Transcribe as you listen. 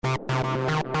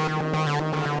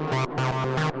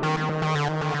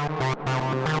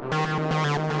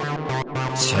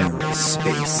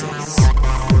TerraSpaces.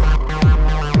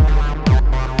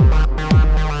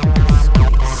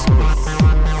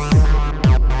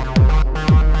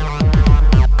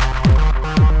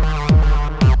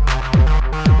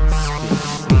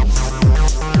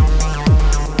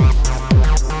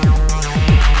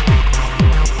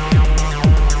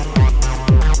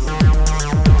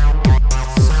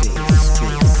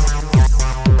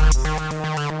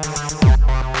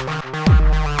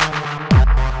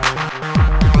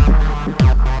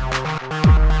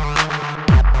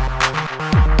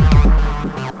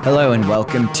 Hello and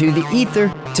welcome to The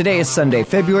Ether. Today is Sunday,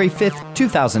 February 5th,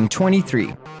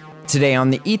 2023. Today on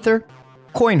The Ether,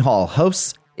 CoinHall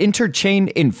hosts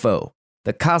Interchain Info,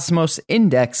 the Cosmos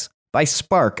Index by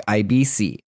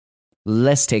SparkIBC.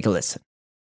 Let's take a listen.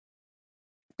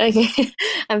 Okay,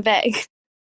 I'm back.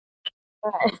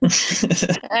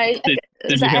 I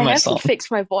Did you hear my have song? to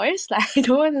fix my voice. Like, I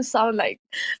don't want to sound like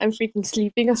I'm freaking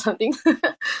sleeping or something.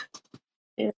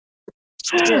 Yeah.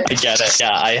 I get it.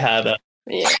 Yeah, I had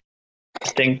Yeah. I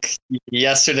think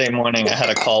yesterday morning I had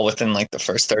a call within like the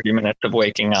first 30 minutes of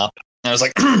waking up. And I was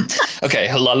like,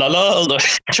 okay, la la la,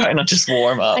 trying to just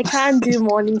warm up. I can't do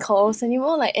morning calls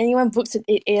anymore. Like, anyone books an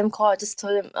 8 a.m. call, I just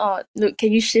told them, oh, look,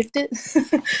 can you shift it?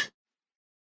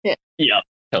 Yeah,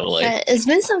 totally. It's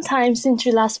been some time since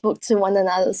we last spoke to one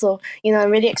another. So, I'm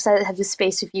really excited to have this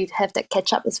space with you to have that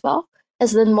catch up as well.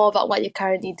 Let's learn more about what you're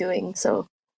currently doing. So,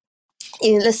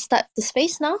 let's start the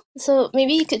space now. So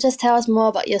maybe you could just tell us more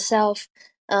about yourself,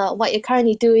 what you're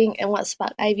currently doing, and what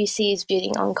SparkIBC is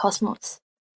building on Cosmos.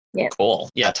 Yeah. Cool.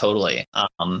 Yeah, totally.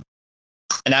 And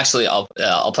actually, I'll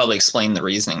probably explain the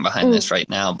reasoning behind this right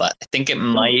now. But I think it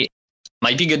might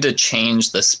be good to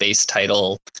change the space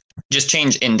title. Just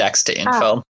change index to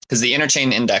info, because the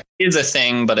Interchain Index is a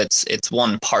thing, but it's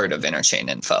one part of Interchain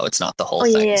Info. It's not the whole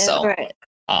thing. Yeah, so, right.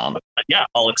 yeah,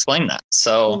 I'll explain that.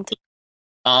 So.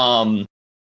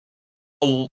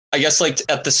 I guess like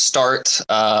at the start,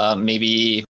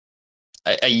 maybe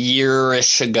a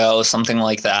year-ish ago, something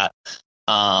like that,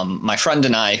 my friend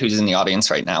and I, who's in the audience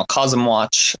right now,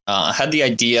 Cosmwatch, had the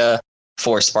idea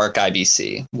for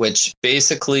SparkIBC, which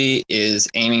basically is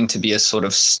aiming to be a sort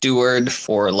of steward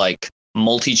for like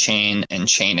multi-chain and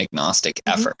chain agnostic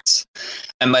efforts.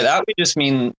 And by that, we just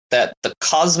mean that the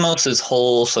Cosmos's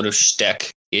whole sort of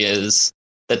shtick is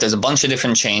that there's a bunch of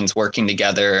different chains working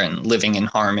together and living in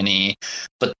harmony,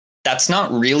 but that's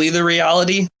not really the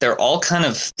reality. They're all kind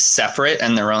of separate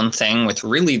and their own thing, with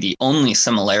really the only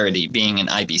similarity being an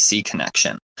IBC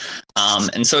connection.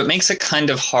 And so it makes it kind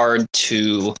of hard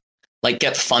to like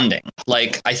get funding.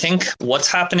 Like, I think what's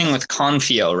happening with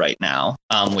Confio right now,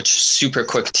 which super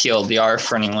quick TLDR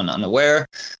for anyone unaware,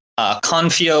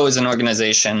 Confio is an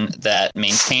organization that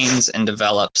maintains and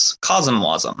develops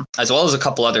CosmWasm, as well as a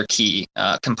couple other key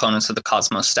components of the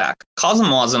Cosmos stack.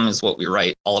 CosmWasm is what we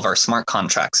write all of our smart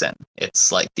contracts in.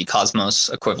 It's like the Cosmos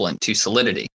equivalent to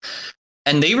Solidity.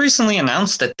 And they recently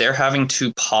announced that they're having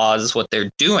to pause what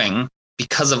they're doing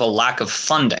because of a lack of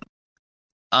funding.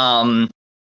 And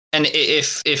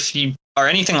if you are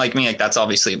anything like me, like, that's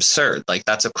obviously absurd. Like,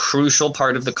 that's a crucial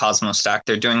part of the Cosmos stack.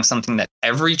 They're doing something that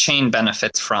every chain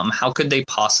benefits from. How could they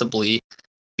possibly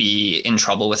be in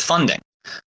trouble with funding?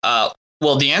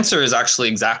 Well, the answer is actually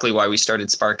exactly why we started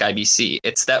SparkIBC.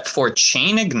 It's that for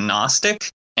chain agnostic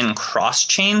and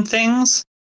cross-chain things,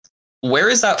 where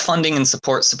is that funding and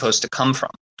support supposed to come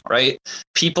from, right?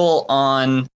 People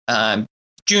on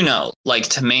Juno like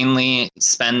to mainly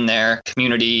spend their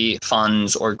community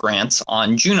funds or grants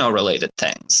on Juno-related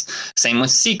things. Same with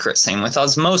Secret, same with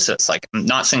Osmosis. Like, I'm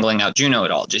not singling out Juno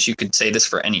at all, just you could say this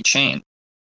for any chain.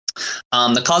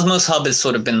 The Cosmos Hub has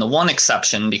sort of been the one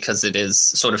exception because it is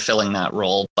sort of filling that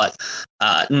role, but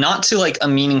not to like a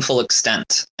meaningful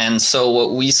extent. And so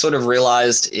what we sort of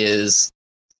realized is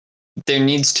there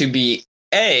needs to be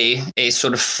a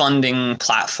sort of funding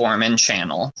platform and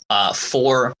channel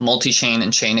for multi-chain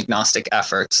and chain agnostic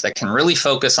efforts that can really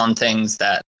focus on things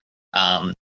that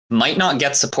might not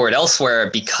get support elsewhere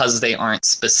because they aren't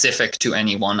specific to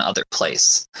any one other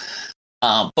place.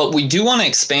 But we do want to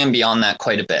expand beyond that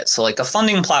quite a bit. So like a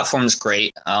funding platform is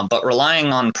great, but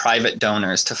relying on private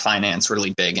donors to finance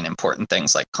really big and important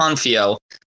things like Confio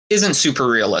isn't super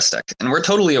realistic. And we're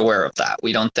totally aware of that.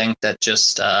 We don't think that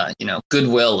just,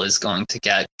 goodwill is going to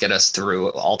get us through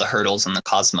all the hurdles in the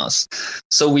cosmos.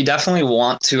 So we definitely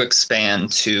want to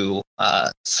expand to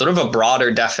sort of a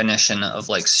broader definition of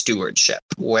like stewardship,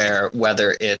 where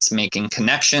whether it's making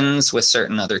connections with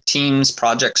certain other teams,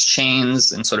 projects,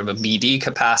 chains in sort of a BD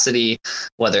capacity,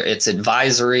 whether it's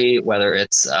advisory, whether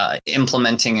it's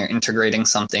implementing or integrating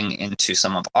something into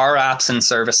some of our apps and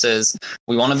services.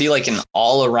 We want to be like an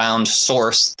all-around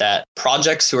source that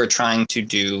projects who are trying to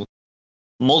do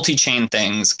multi-chain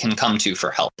things can come to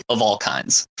for help of all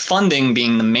kinds. Funding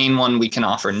being the main one we can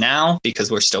offer now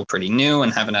because we're still pretty new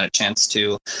and haven't had a chance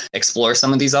to explore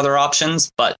some of these other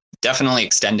options, but definitely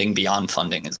extending beyond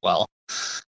funding as well.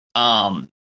 And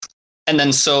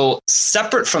then so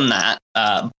separate from that,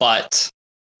 but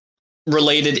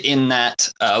related in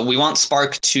that we want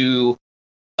Spark to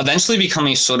eventually become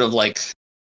a sort of like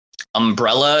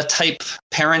umbrella type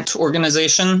parent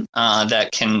organization that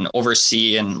can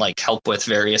oversee and like help with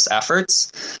various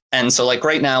efforts. And so like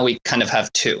right now we kind of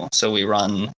have two. So we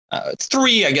run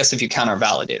three, I guess, if you count our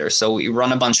validators. So we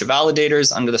run a bunch of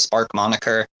validators under the Spark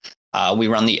moniker. We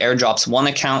run the Airdrops One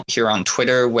account here on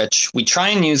Twitter, which we try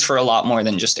and use for a lot more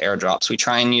than just airdrops. We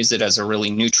try and use it as a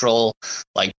really neutral,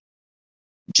 like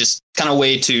just kind of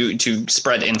way to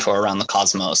spread info around the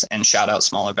cosmos and shout out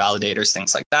smaller validators,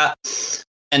 things like that.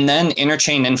 And then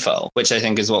Interchain Info, which I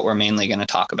think is what we're mainly going to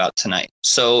talk about tonight.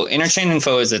 So Interchain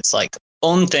Info is its like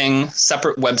own thing,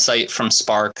 separate website from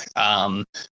Spark,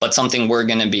 but something we're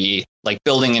going to be like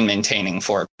building and maintaining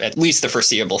for at least the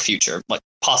foreseeable future, like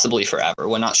possibly forever.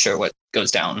 We're not sure what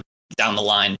goes down the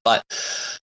line, but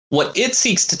what it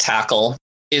seeks to tackle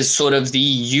is sort of the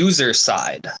user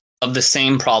side of the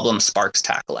same problem Spark's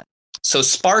tackling. So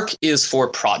Spark is for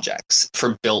projects,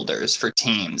 for builders, for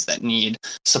teams that need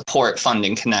support,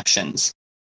 funding, connections.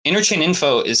 Interchain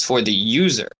Info is for the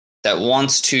user that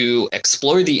wants to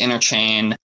explore the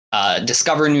interchain,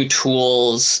 discover new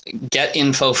tools, get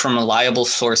info from reliable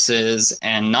sources,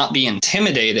 and not be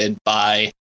intimidated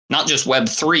by not just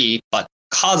Web3, but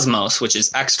Cosmos, which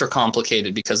is extra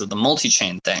complicated because of the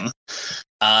multi-chain thing,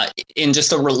 in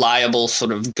just a reliable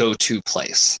sort of go-to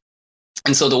place.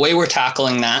 And so the way we're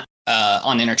tackling that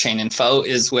on Interchain Info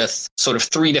is with sort of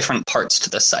three different parts to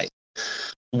the site.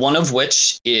 One of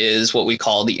which is what we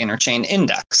call the Interchain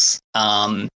Index,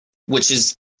 which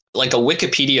is like a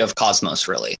Wikipedia of Cosmos,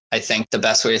 really. I think the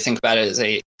best way to think about it is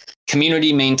a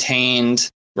community-maintained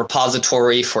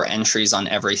repository for entries on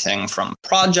everything from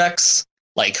projects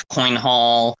like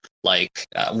CoinHall, like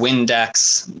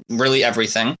Windex, really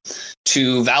everything,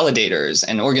 to validators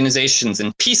and organizations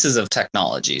and pieces of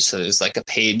technology. So there's like a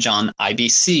page on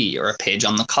IBC or a page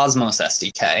on the Cosmos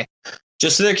SDK,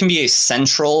 just so there can be a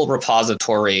central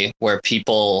repository where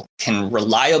people can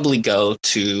reliably go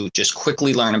to just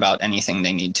quickly learn about anything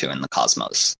they need to in the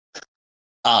Cosmos.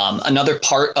 Another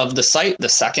part of the site, the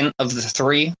second of the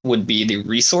three, would be the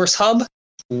Resource Hub,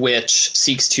 which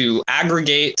seeks to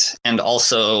aggregate and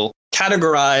also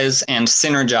categorize and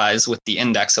synergize with the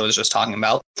index I was just talking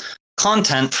about,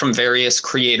 content from various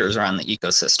creators around the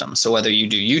ecosystem. So whether you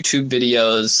do YouTube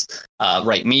videos,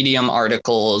 write Medium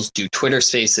articles, do Twitter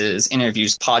Spaces,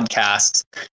 interviews, podcasts,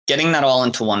 getting that all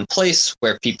into one place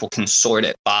where people can sort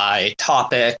it by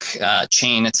topic,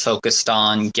 chain it's focused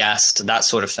on, guest, that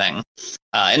sort of thing.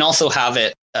 And also have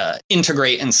it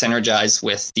integrate and synergize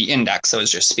with the index I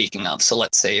was just speaking of. So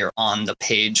let's say you're on the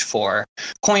page for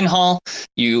CoinHall,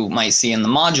 you might see in the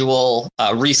module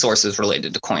resources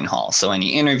related to CoinHall. So any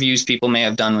interviews people may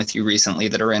have done with you recently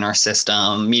that are in our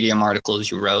system, Medium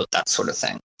articles you wrote, that sort of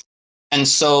thing. And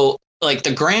so like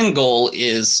the grand goal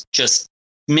is just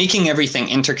making everything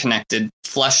interconnected,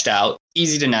 fleshed out,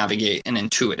 easy to navigate, and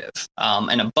intuitive.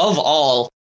 And above all,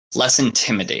 less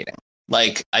intimidating.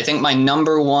 Like, I think my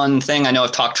number one thing, I know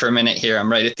I've talked for a minute here,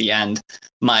 I'm right at the end.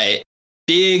 My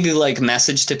big like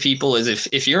message to people is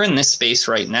if you're in this space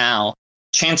right now,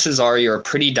 chances are you're a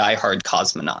pretty diehard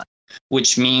cosmonaut,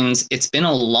 which means it's been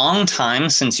a long time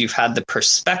since you've had the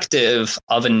perspective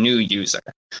of a new user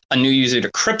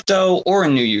to crypto or a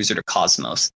new user to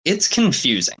Cosmos. It's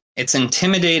confusing. It's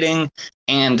intimidating.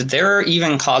 And there are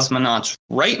even cosmonauts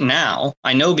right now,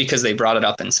 I know because they brought it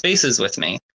up in spaces with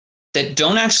me, that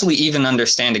don't actually even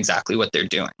understand exactly what they're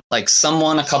doing. Like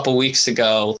someone a couple weeks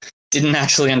ago didn't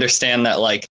actually understand that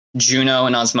like Juno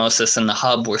and Osmosis and the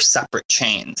Hub were separate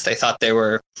chains. They thought they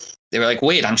were like,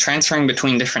 wait, I'm transferring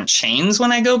between different chains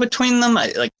when I go between them.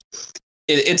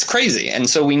 It's crazy. And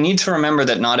so we need to remember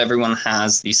that not everyone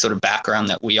has the sort of background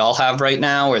that we all have right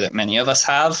now, or that many of us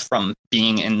have from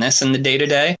being in this in the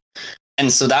day-to-day.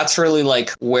 And so that's really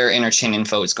like where Interchain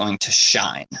Info is going to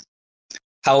shine.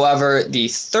 However, the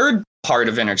third part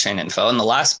of Interchain Info and the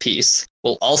last piece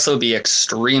will also be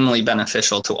extremely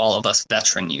beneficial to all of us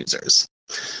veteran users.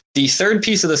 The third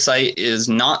piece of the site is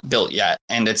not built yet,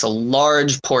 and it's a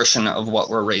large portion of what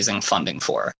we're raising funding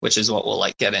for, which is what we'll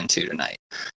get into tonight.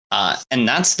 And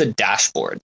that's the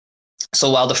dashboard. So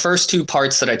while the first two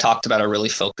parts that I talked about are really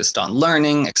focused on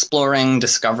learning, exploring,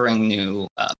 discovering new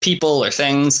people or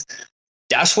things,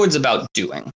 dashboard's about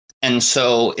doing. And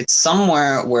so it's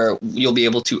somewhere where you'll be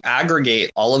able to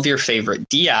aggregate all of your favorite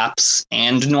D apps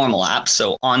and normal apps,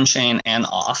 so on-chain and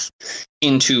off,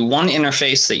 into one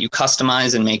interface that you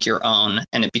customize and make your own,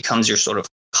 and it becomes your sort of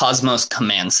Cosmos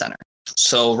command center.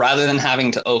 So rather than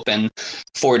having to open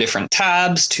 4 different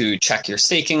tabs to check your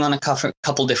staking on a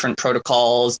couple different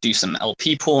protocols, do some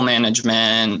LP pool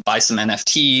management, buy some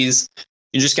NFTs,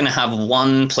 you're just going to have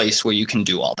one place where you can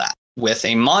do all that with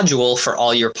a module for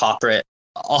all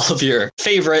of your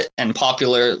favorite and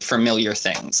popular familiar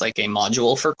things, like a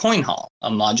module for CoinHall, a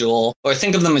module, or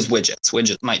think of them as widgets.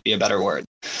 Widget might be a better word.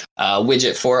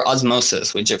 Widget for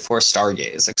Osmosis, widget for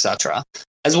Stargaze, etc.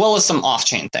 As well as some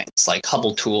off-chain things like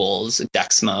Hubble Tools,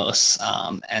 Dexmos,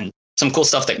 and some cool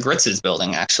stuff that Grits is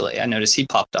building, actually. I noticed he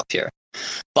popped up here.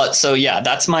 But so, yeah,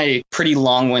 that's my pretty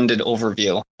long-winded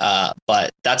overview.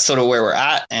 But that's sort of where we're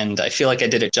at, and I feel like I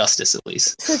did it justice at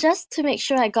least. So just to make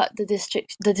sure I got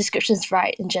the descriptions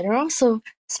right in general, so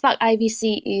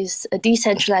SparkIBC is a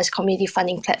decentralized community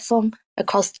funding platform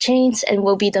across chains and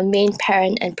will be the main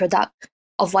parent and product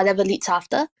of whatever leads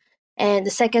after. And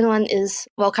the second one is,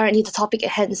 well, currently the topic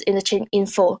at hand is Interchain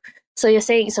Info. So you're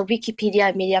saying it's a Wikipedia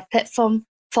and media platform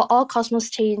for all Cosmos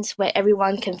chains where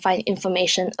everyone can find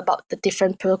information about the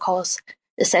different protocols,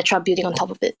 etc., building on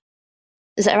top of it.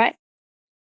 Is that right?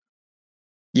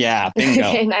 Yeah, bingo.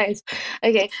 Okay, nice.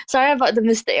 Okay, sorry about the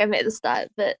mistake I made at the start,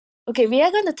 but okay, we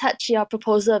are going to touch your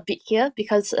proposal a bit here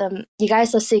because you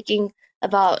guys are seeking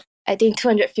about, I think,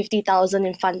 250,000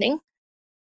 in funding,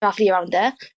 roughly around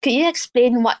there. Could you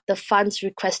explain what the funds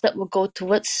requested will go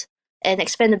towards and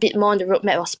expand a bit more on the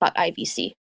roadmap of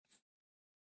SparkIBC?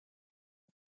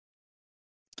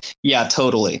 Yeah,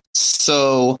 totally.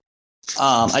 So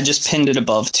I just pinned it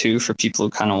above too for people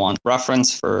who kind of want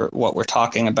reference for what we're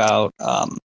talking about.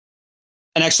 And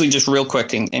actually, just real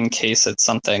quick, in case it's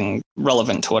something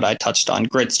relevant to what I touched on,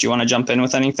 Grits, do you want to jump in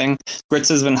with anything? Grits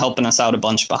has been helping us out a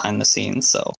bunch behind the scenes,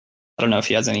 so I don't know if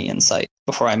he has any insight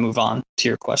before I move on to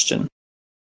your question.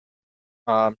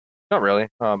 Not really.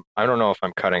 I don't know if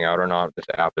I'm cutting out or not. This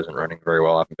app isn't running very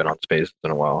well. I haven't been on Spaces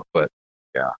in a while, but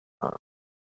yeah.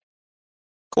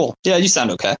 Cool. Yeah, you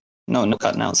sound okay. No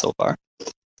cutting out so far.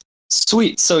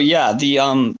 Sweet. So yeah,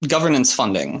 the governance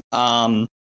funding.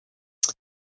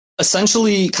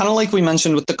 Essentially, kind of like we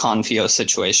mentioned with the Confio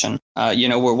situation,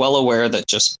 we're well aware that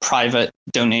just private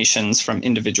donations from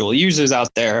individual users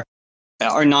out there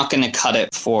are not going to cut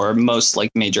it for most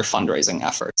major fundraising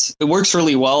efforts. It works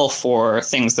really well for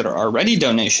things that are already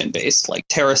donation-based, like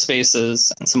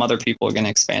TerraSpaces, and some other people are going to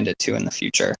expand it to in the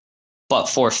future. But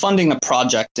for funding a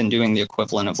project and doing the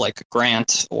equivalent of a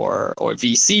grant or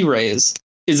VC raise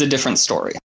is a different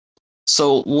story.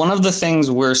 So one of the things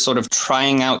we're sort of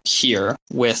trying out here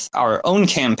with our own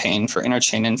campaign for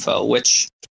Interchain Info, which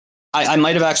I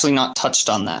might have actually not touched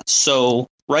on that. So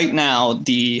right now,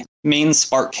 the main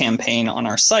Spark campaign on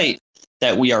our site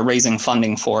that we are raising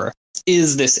funding for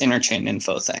is this Interchain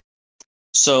Info thing.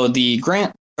 So the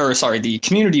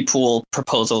community pool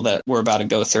proposal that we're about to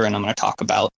go through and I'm going to talk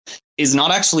about is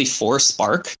not actually for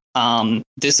Spark.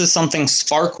 This is something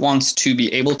Spark wants to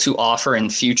be able to offer in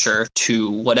future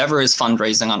to whatever is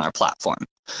fundraising on our platform.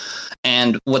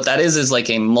 And what that is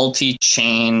a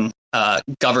multi-chain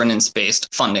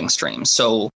governance-based funding stream.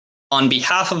 So on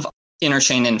behalf of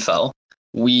Interchain Info,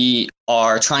 we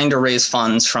are trying to raise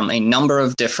funds from a number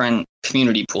of different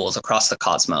community pools across the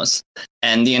Cosmos.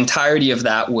 And the entirety of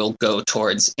that will go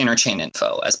towards Interchain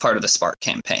Info as part of the Spark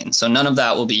campaign. So none of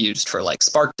that will be used for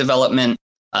Spark development.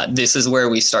 This is where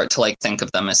we start to think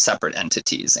of them as separate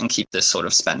entities and keep this sort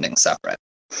of spending separate.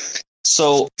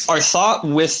 So our thought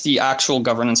with the actual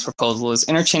governance proposal is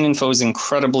Interchain Info is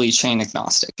incredibly chain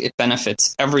agnostic. It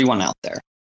benefits everyone out there.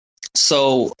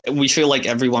 So we feel like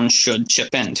everyone should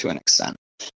chip in to an extent,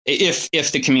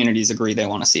 if the communities agree they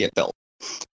want to see it built.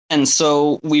 And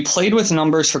so we played with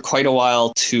numbers for quite a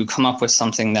while to come up with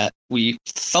something that we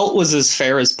felt was as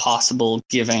fair as possible,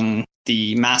 given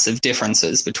the massive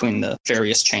differences between the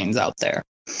various chains out there.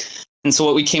 And so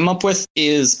what we came up with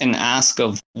is an ask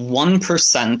of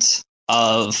 1%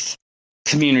 of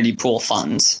community pool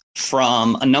funds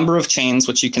from a number of chains,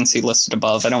 which you can see listed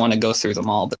above. I don't want to go through them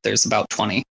all, but there's about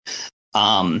 20,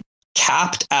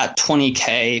 capped at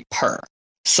 $20K per.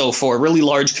 So for really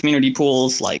large community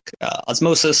pools like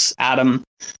Osmosis, Atom,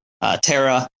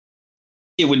 Terra,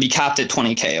 it would be capped at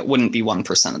 20K. It wouldn't be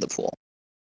 1% of the pool.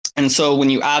 And so when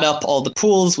you add up all the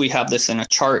pools, we have this in a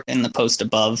chart in the post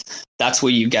above. That's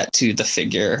where you get to the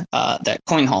figure that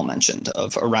CoinHall mentioned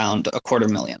of around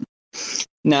 $250,000.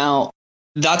 Now,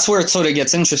 that's where it sort of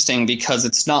gets interesting, because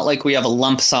it's not like we have a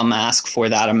lump sum ask for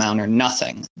that amount or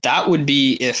nothing. That would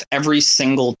be if every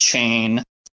single chain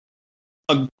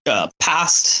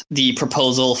passed the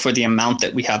proposal for the amount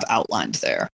that we have outlined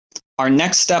there. Our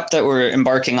next step that we're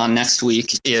embarking on next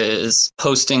week is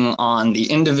posting on the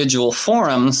individual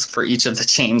forums for each of the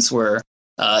chains we're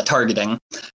targeting,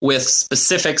 with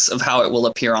specifics of how it will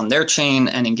appear on their chain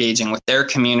and engaging with their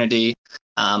community.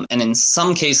 And in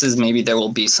some cases, maybe there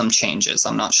will be some changes.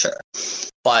 I'm not sure.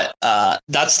 But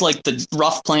that's like the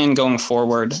rough plan going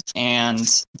forward. And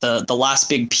the last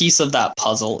big piece of that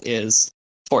puzzle is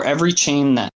for every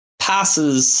chain that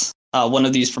passes one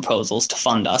of these proposals to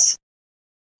fund us,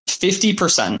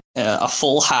 50%, a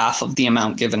full half of the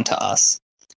amount given to us,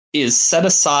 is set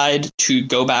aside to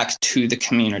go back to the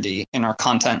community in our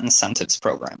content incentives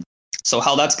program. So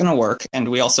how that's going to work, and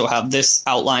we also have this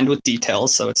outlined with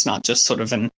details, so it's not just sort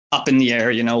of an up in the air,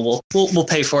 you know, we'll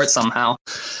pay for it somehow.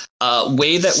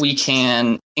 Way that we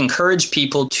can encourage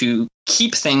people to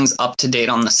keep things up to date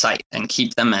on the site and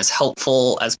keep them as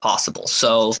helpful as possible.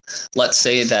 So let's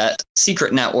say that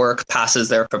Secret Network passes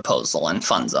their proposal and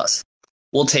funds us.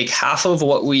 We'll take half of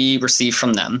what we receive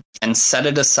from them and set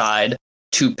it aside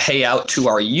to pay out to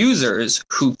our users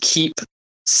who keep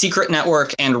Secret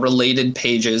Network and related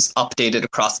pages updated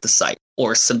across the site,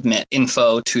 or submit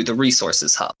info to the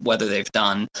resources hub, whether they've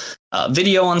done a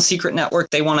video on Secret Network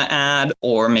they want to add,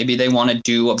 or maybe they want to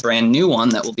do a brand new one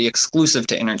that will be exclusive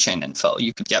to Interchain info.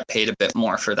 You could get paid a bit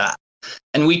more for that.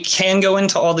 And we can go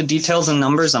into all the details and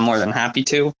numbers. I'm more than happy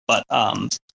to, but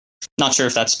not sure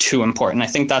if that's too important. I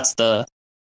think that's the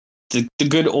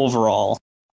good overall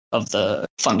of the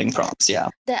funding prompts. Yeah.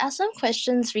 There are some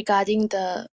questions regarding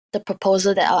the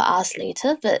proposal that I'll ask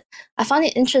later, but I found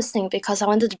it interesting because I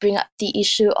wanted to bring up the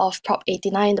issue of Prop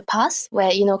 89 in the past, where,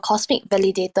 you know, Cosmic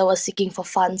Validator was seeking for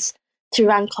funds to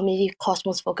run community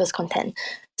Cosmos-focused content.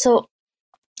 So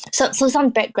some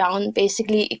background,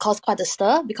 basically it caused quite a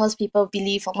stir because people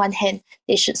believe on one hand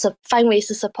they should find ways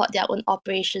to support their own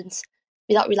operations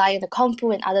without relying on the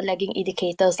compu and other lagging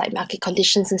indicators like market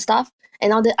conditions and stuff.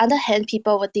 And on the other hand,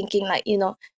 people were thinking like, you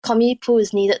know, community pool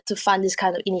is needed to fund this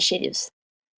kind of initiatives.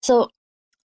 So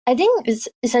I think it's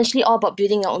essentially all about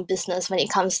building your own business when it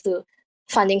comes to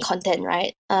funding content,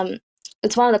 right?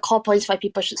 It's one of the core points why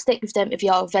people should stick with them if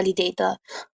you're a validator.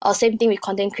 Or same thing with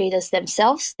content creators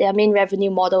themselves. Their main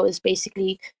revenue model is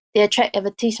basically they attract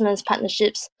advertisements,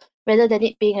 partnerships, rather than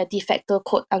it being a de facto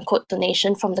quote-unquote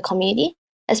donation from the community,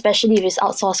 especially if it's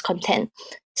outsourced content.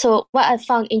 So what I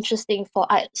found interesting for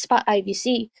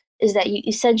SparkIBC is that you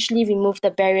essentially remove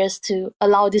the barriers to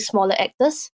allow these smaller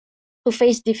actors who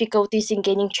face difficulties in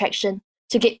gaining traction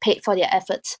to get paid for their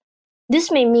efforts.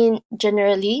 This may mean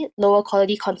generally lower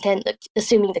quality content,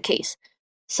 assuming the case.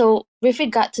 So with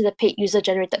regard to the paid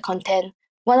user-generated content,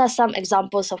 what are some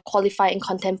examples of qualifying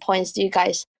content points do you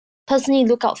guys personally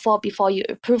look out for before you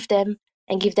approve them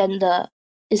and give them the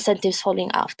incentives following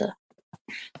after?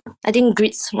 I think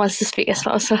Grits wants to speak as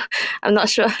well, so I'm not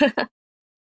sure.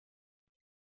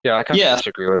 Yeah, I kind of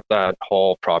disagree with that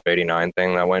whole Prop 89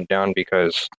 thing that went down,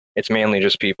 because it's mainly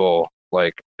just people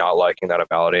like not liking that a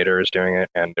validator is doing it,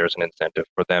 and there's an incentive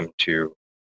for them to,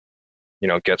 you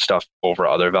know, get stuff over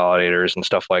other validators and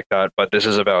stuff like that. But this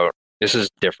is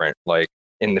different. Like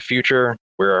in the future,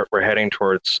 we're heading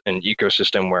towards an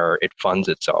ecosystem where it funds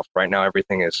itself. Right now,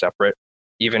 everything is separate.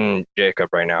 Even Jacob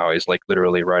right now is like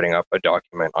literally writing up a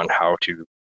document on how to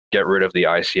get rid of the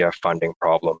ICF funding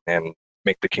problem and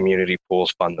make the community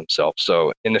pools fund themselves.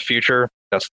 So in the future,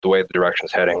 that's the way the direction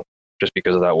is heading. Just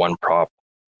because of that one prop,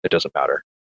 it doesn't matter,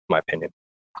 in my opinion.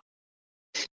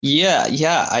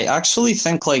 Yeah. I actually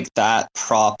think like that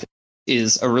prop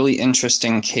is a really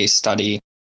interesting case study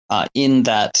in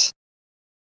that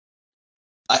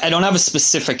I don't have a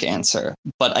specific answer,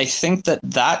 but I think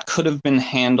that could have been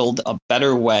handled a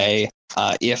better way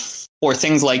or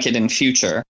things like it in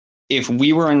future, if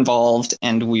we were involved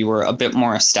and we were a bit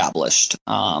more established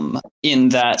in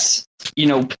that, you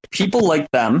know, people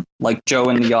like them, like Joe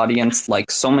in the audience,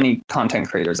 like so many content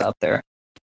creators out there,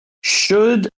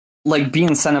 should like be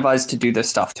incentivized to do this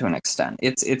stuff to an extent.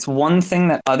 It's one thing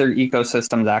that other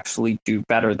ecosystems actually do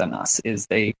better than us is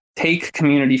they take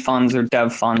community funds or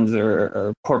dev funds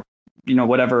or you know,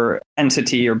 whatever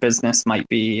entity or business might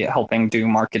be helping do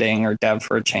marketing or dev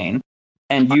for a chain,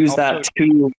 and use that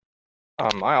to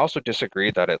I also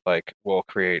disagree that it like will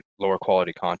create lower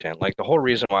quality content. Like the whole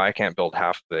reason why I can't build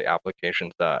half the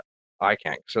applications that I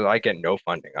can, so I get no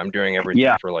funding. I'm doing everything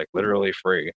Yeah. for like literally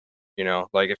free. You know,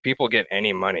 like if people get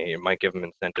any money, it might give them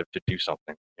incentive to do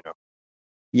something, you know.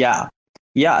 Yeah.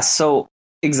 Yeah. So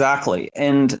exactly.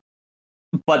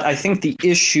 But I think the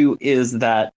issue is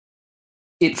that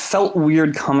it felt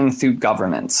weird coming through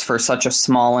governance for such a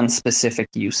small and specific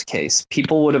use case.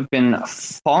 People would have been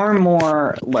far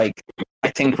more, like,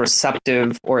 I think,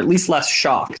 receptive or at least less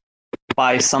shocked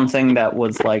by something that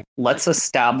was like, let's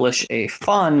establish a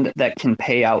fund that can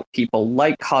pay out people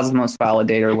like Cosmos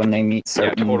Validator when they meet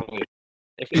certain. Yeah, totally.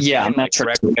 If they can like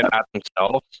directly get at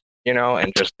themselves, you know,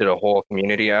 and just did a whole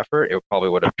community effort, it probably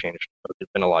would have changed.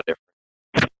 It's been a lot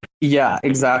different. Yeah,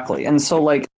 exactly. And so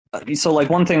like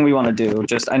one thing we want to do,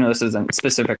 just I know this isn't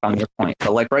specific on your point,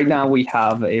 but like right now we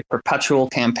have a perpetual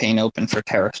campaign open for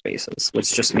TerraSpaces,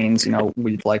 which just means, you know,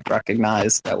 we'd like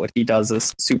recognize that what he does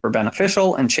is super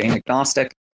beneficial and chain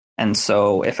agnostic. And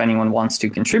so if anyone wants to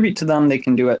contribute to them, they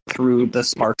can do it through the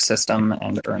Spark system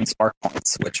and earn Spark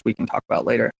points, which we can talk about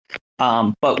later.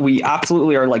 But we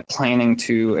absolutely are like planning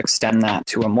to extend that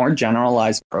to a more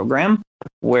generalized program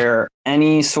where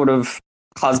any sort of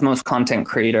Cosmos content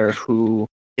creator who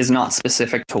is not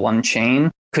specific to one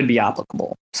chain could be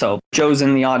applicable. So Joe's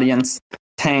in the audience,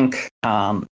 Tank,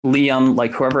 Liam,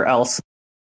 like whoever else,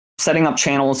 setting up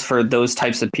channels for those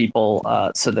types of people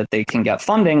so that they can get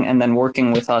funding, and then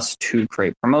working with us to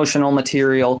create promotional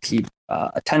material, keep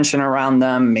attention around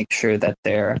them, make sure that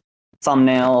their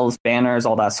thumbnails, banners,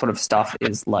 all that sort of stuff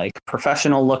is like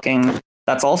professional looking.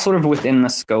 That's all sort of within the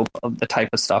scope of the type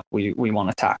of stuff we want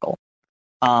to tackle.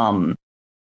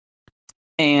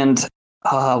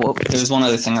 Well, there's one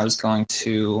other thing I was going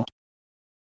to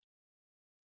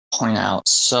point out.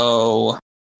 So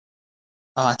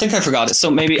I think I forgot it. So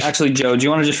maybe actually, Joe, do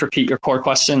you want to just repeat your core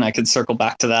question? I could circle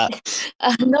back to that.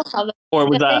 No problem. Or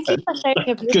was that thank you for sharing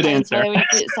your good answer?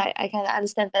 I kind of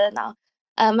understand better now.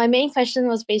 My main question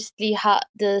was basically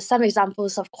some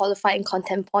examples of qualifying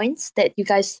content points that you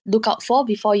guys look out for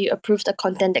before you approve the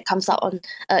content that comes out on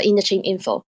Interchain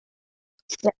info.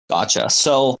 Yeah. Gotcha.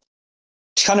 So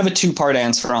kind of a two-part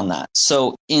answer on that.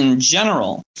 So in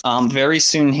general, very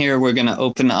soon here, we're going to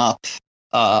open up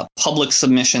public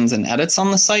submissions and edits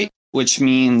on the site, which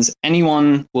means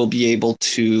anyone will be able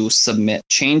to submit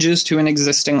changes to an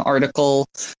existing article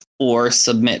or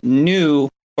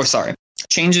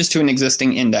changes to an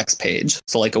existing index page,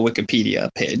 so like a Wikipedia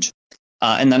page,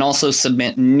 and then also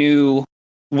submit new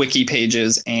wiki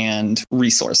pages and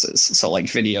resources, so like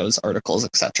videos, articles,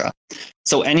 etc.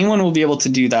 So anyone will be able to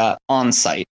do that on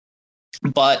site.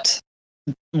 But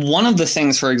one of the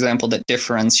things, for example, that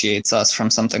differentiates us from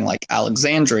something like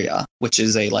Alexandria, which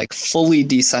is a like fully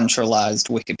decentralized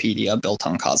Wikipedia built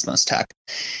on Cosmos Tech,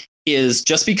 is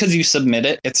just because you submit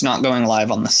it, it's not going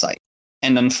live on the site.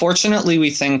 And unfortunately, we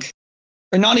think,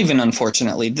 or not even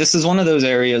unfortunately, this is one of those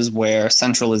areas where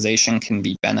centralization can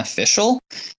be beneficial,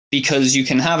 because you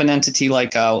can have an entity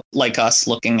like us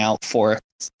looking out for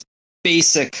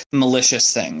basic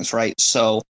malicious things, right?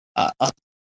 So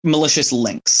malicious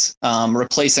links,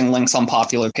 replacing links on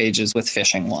popular pages with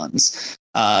phishing ones,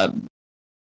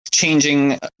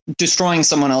 destroying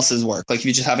someone else's work. Like if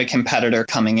you just have a competitor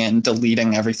coming in,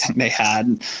 deleting everything they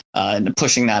had, and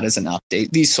pushing that as an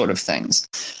update, these sort of things.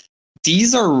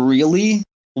 These are really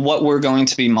what we're going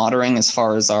to be monitoring as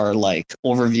far as our like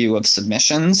overview of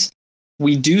submissions.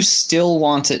 We do still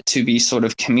want it to be sort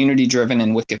of community driven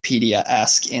and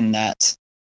Wikipedia-esque in that,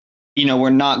 you know, we're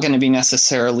not going to be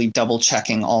necessarily double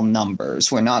checking all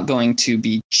numbers. We're not going to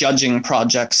be judging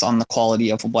projects on the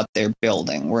quality of what they're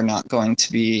building. We're not going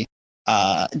to be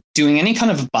doing any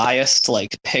kind of biased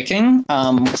like picking,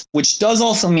 which does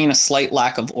also mean a slight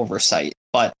lack of oversight.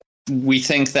 But we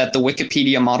think that the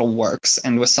Wikipedia model works,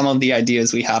 and with some of the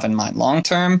ideas we have in mind long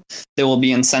term, there will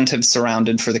be incentives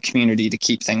surrounded for the community to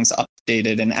keep things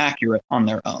updated and accurate on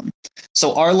their own.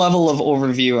 So our level of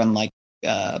overview and like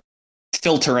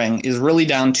filtering is really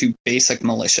down to basic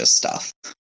malicious stuff.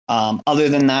 Other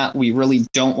than that, we really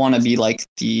don't want to be like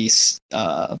the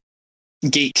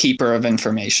gatekeeper of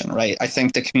information, right? I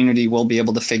think the community will be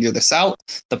able to figure this out.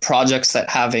 The projects that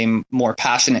have a more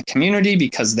passionate community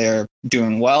because they're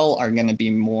doing well are going to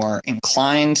be more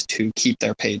inclined to keep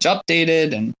their page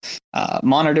updated and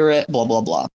monitor it, blah, blah,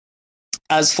 blah.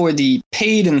 As for the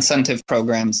paid incentive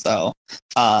programs, though,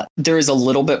 there is a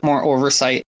little bit more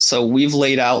oversight. So we've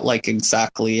laid out like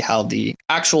exactly how the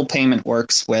actual payment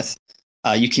works with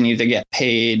you can either get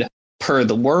paid per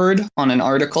the word on an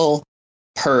article,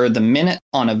 per the minute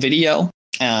on a video.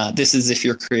 This is if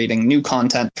you're creating new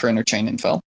content for Interchain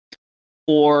Info,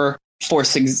 or for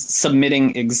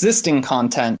submitting existing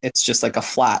content, it's just like a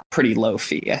flat, pretty low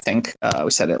fee. I think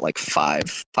we set it like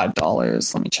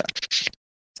 $5. Let me check. It's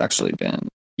actually been,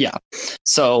 yeah.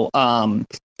 So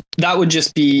that would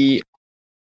just be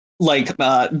like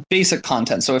basic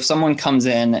content. So if someone comes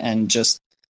in and just,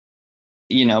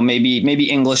 maybe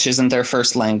English isn't their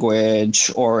first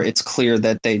language, or it's clear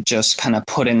that they just kind of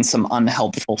put in some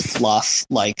unhelpful fluff,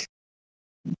 like,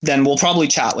 then we'll probably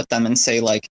chat with them and say,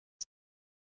 like,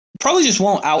 probably just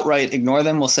won't outright ignore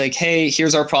them. We'll say, hey,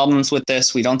 here's our problems with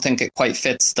this. We don't think it quite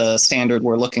fits the standard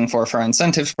we're looking for our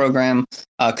incentives program.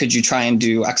 Could you try and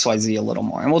do XYZ a little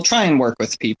more? And we'll try and work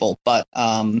with people. But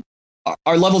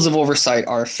our levels of oversight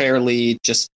are fairly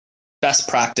just best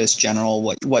practice general,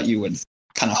 what you would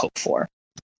kind of hope for.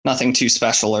 Nothing too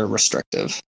special or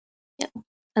restrictive. Yeah,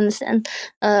 understand.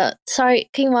 Sorry,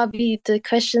 King Wabi, the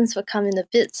questions will come in a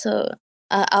bit. So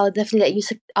I'll definitely let you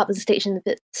up the stage in a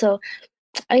bit. So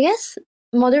I guess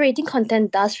moderating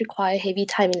content does require heavy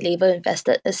time and labor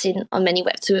invested, as seen on many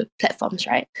Web2 platforms,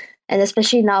 right? And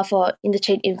especially now for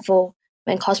Interchain info,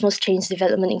 when Cosmos Chain's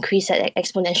development increased at an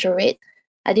exponential rate,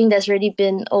 I think there's already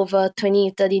been over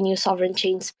 20, 30 new sovereign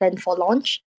chains planned for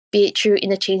launch, be it through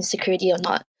Interchain security or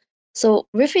not. So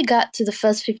with regard to the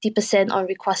first 50% on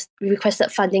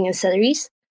requested funding and salaries,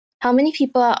 how many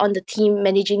people are on the team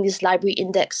managing this library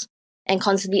index and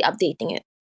constantly updating it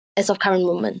as of current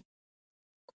moment?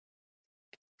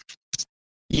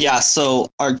 Yeah, so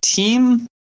our team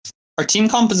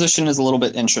composition is a little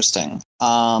bit interesting.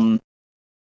 I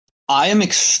am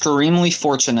extremely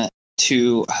fortunate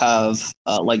to have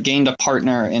gained a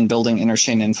partner in building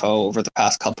Interchain info over the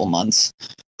past couple months,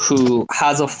 who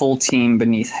has a full team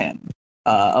beneath him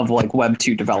of like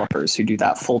Web2 developers who do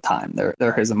that full time.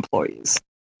 They're his employees.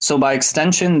 So by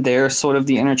extension, they're sort of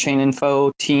the Interchain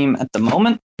info team at the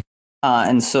moment.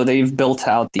 And so they've built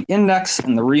out the index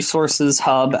and the resources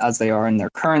hub as they are in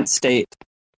their current state.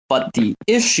 But the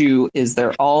issue is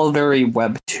they're all very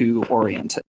Web 2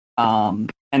 oriented. And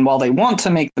while they want to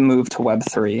make the move to Web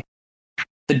 3,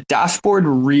 the dashboard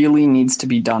really needs to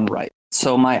be done right.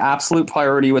 So my absolute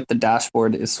priority with the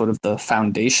dashboard is sort of the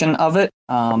foundation of it.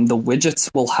 The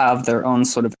widgets will have their own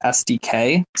sort of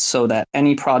SDK so that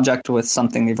any project with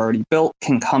something they've already built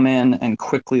can come in and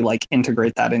quickly like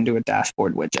integrate that into a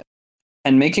dashboard widget.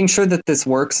 And making sure that this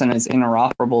works and is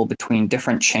interoperable between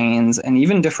different chains and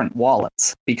even different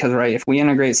wallets. Because, right, if we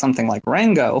integrate something like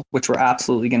Rango, which we're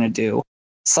absolutely going to do,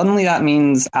 suddenly that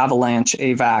means Avalanche,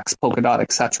 AVAX, Polkadot,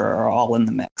 etc. are all in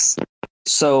the mix.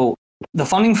 So the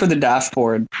funding for the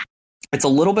dashboard, it's a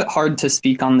little bit hard to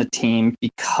speak on the team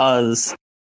because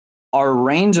our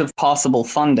range of possible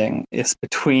funding is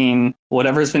between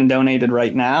whatever's been donated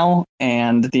right now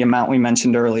and the amount we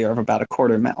mentioned earlier of about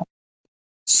 $250,000.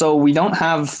 So we don't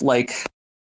have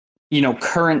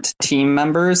current team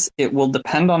members. It will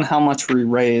depend on how much we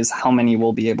raise, how many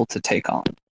we'll be able to take on.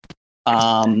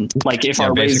 If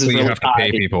our raise is really you have to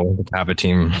pay people to have a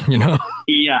team,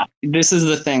 Yeah, this is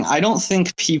the thing. I don't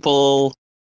think people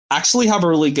actually have a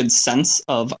really good sense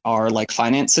of our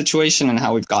finance situation and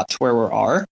how we've got to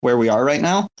where we are right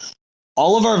now.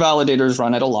 All of our validators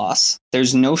run at a loss.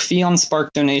 There's no fee on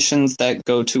Spark donations that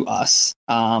go to us.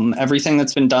 Everything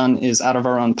that's been done is out of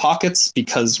our own pockets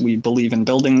because we believe in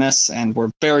building this and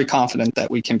we're very confident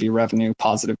that we can be revenue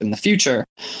positive in the future.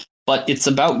 But it's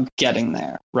about getting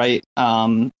there, right?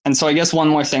 And so I guess one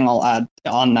more thing I'll add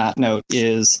on that note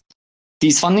is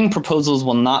these funding proposals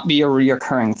will not be a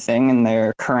reoccurring thing in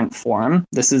their current form.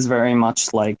 This is very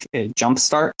much like a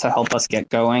jumpstart to help us get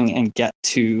going and get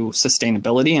to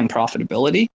sustainability and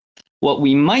profitability. What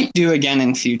we might do again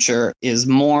in future is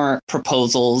more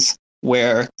proposals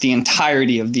where the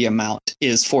entirety of the amount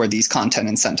is for these content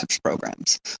incentives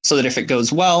programs. So that if it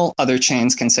goes well, other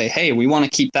chains can say, hey, we want to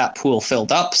keep that pool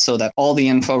filled up so that all the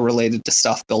info related to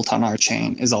stuff built on our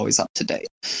chain is always up to date.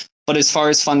 But as far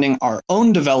as funding our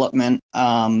own development,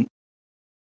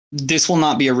 this will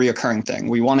not be a reoccurring thing.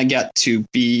 We want to get to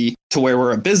where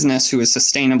we're a business who is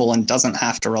sustainable and doesn't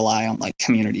have to rely on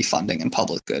community funding and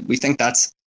public good. We think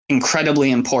that's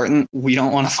incredibly important. We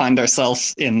don't want to find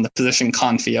ourselves in the position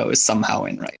Confio is somehow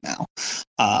in right now.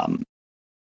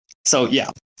 So yeah.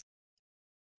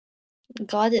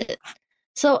 Got it.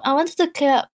 So I wanted to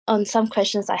clear up on some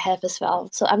questions I have as well.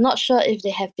 So I'm not sure if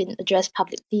they have been addressed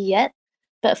publicly yet.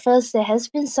 But first, there has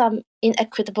been some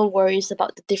inequitable worries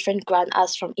about the different grant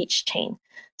asks from each chain.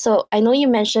 So I know you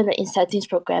mentioned the incentives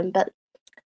program, but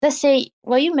let's say,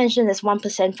 you mentioned there's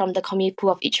 1% from the community pool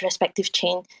of each respective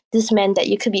chain. This meant that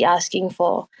you could be asking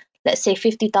for, let's say,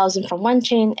 50,000 from one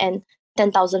chain and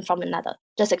 10,000 from another.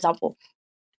 Just example.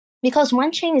 Because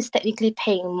one chain is technically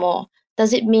paying more,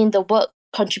 does it mean the work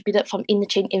contributed from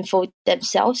Interchain info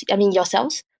themselves,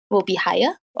 yourselves, will be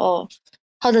higher, or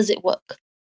how does it work?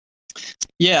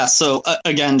 Yeah, so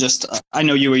again, just I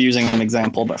know you were using an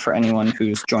example, but for anyone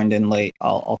who's joined in late,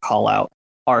 I'll call out.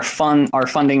 Our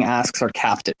funding asks are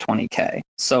capped at 20K.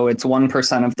 So it's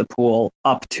 1% of the pool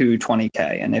up to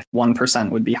 20K. And if 1%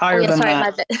 would be higher than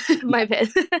that. My bad.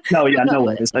 No, yeah, no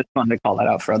worries. I just wanted to call that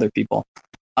out for other people.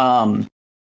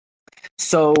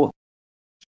 So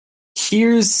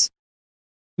there's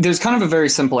kind of a very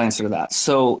simple answer to that.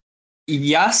 So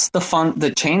yes,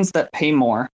 the chains that pay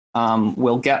more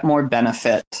will get more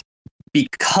benefit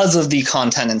because of the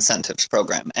content incentives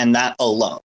program, and that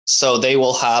alone. So they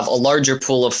will have a larger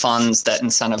pool of funds that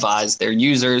incentivize their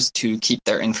users to keep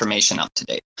their information up to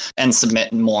date and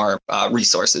submit more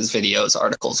resources, videos,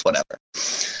 articles, whatever.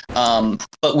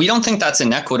 But we don't think that's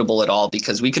inequitable at all,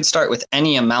 because we could start with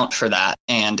any amount for that.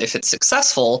 And if it's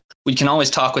successful, we can always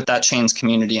talk with that chain's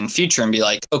community in future and be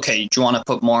like, okay, do you want to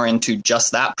put more into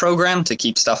just that program to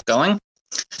keep stuff going?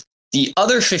 The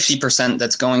other 50%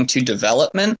 that's going to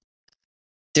development,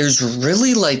 there's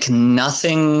really like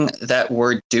nothing that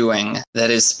we're doing that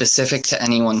is specific to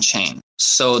any one chain.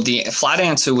 So the flat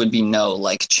answer would be no.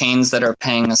 Like, chains that are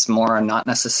paying us more are not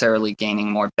necessarily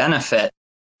gaining more benefit.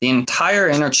 The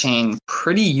entire Interchain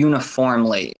pretty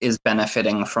uniformly is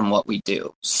benefiting from what we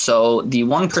do. So the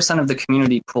 1% of the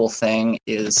community pool thing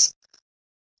is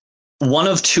one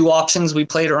of two options we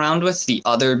played around with, the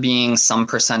other being some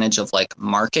percentage of like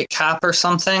market cap or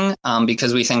something,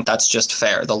 because we think that's just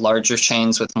fair. The larger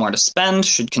chains with more to spend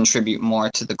should contribute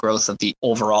more to the growth of the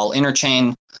overall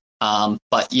Interchain.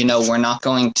 But, we're not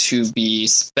going to be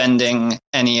spending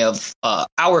any of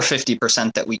our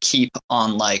 50% that we keep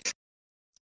on like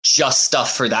just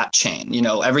stuff for that chain.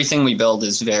 Everything we build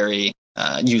is very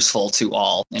useful to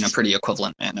all in a pretty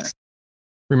equivalent manner.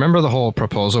 Remember the whole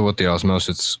proposal with the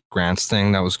Osmosis grants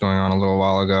thing that was going on a little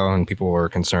while ago, and people were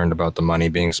concerned about the money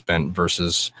being spent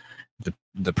versus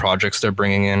the projects they're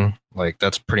bringing in? Like,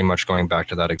 that's pretty much going back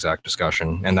to that exact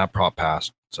discussion, and that prop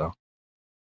passed. So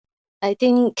I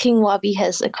think King Wabi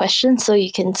has a question, so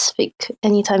you can speak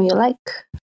anytime you like.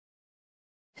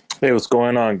 Hey, what's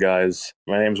going on, guys?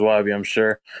 My name's Wabi. I'm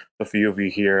sure a few of you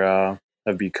here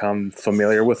have become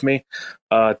familiar with me.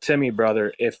 Timmy,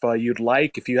 brother, if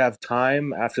you have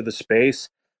time after the space,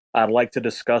 I'd like to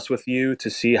discuss with you to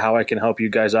see how I can help you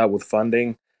guys out with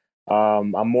funding.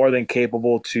 I'm more than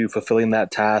capable to fulfilling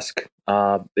that task.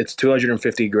 It's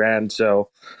 250 grand. So,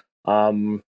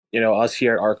 us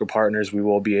here at Arca Partners, we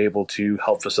will be able to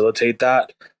help facilitate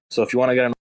that. So if you want to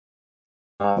get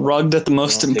rugged at the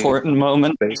most important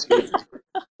moment.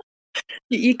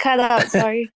 You cut out,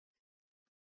 sorry.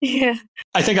 Yeah.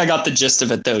 I think I got the gist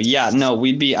of it, though. Yeah, no,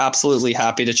 we'd be absolutely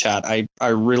happy to chat. I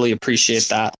really appreciate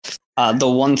that. The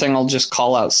one thing I'll just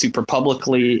call out super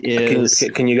publicly is...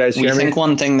 Can you guys hear me? I think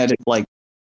one thing that is like...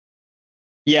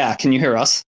 Yeah, can you hear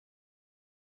us?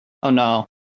 Oh, no.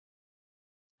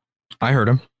 I heard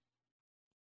him.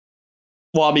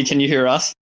 Wabi, can you hear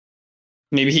us?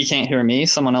 Maybe he can't hear me.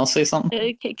 Someone else say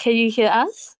something? Can you hear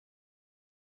us?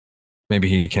 Maybe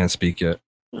he can't speak yet.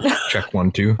 Check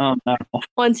 1 2. Oh, no.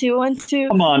 1 2 1 2.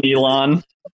 Come on, Elon.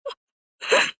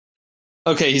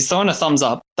 Okay, he's throwing a thumbs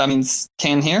up. That means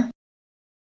can hear?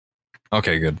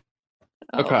 Okay, good.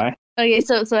 Okay. Okay,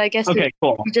 so I guess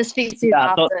cool. we just speak to you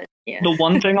after. The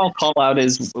one thing I'll call out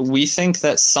is we think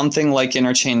that something like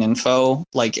Interchain info,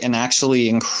 like an actually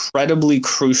incredibly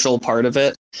crucial part of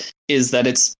it, is that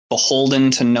it's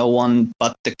beholden to no one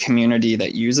but the community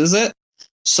that uses it.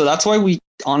 So that's why we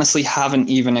honestly haven't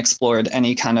even explored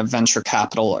any kind of venture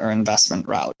capital or investment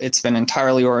route. It's been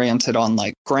entirely oriented on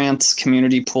like grants,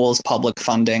 community pools, public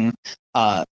funding.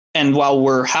 And while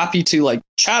we're happy to like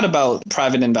chat about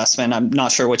private investment, I'm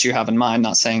not sure what you have in mind,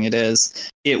 not saying it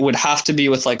is, it would have to be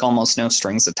with like almost no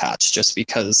strings attached, just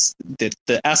because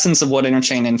the essence of what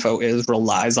Interchain info is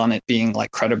relies on it being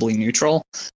like credibly neutral.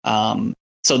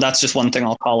 So that's just one thing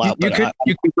I'll call out. You could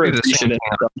do the same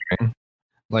thing.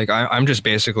 Like I'm just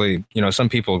basically, some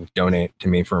people donate to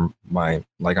me for my,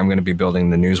 like, I'm going to be building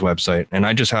the news website, and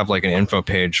I just have like an info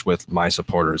page with my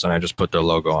supporters, and I just put their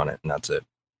logo on it, and that's it.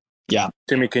 Yeah.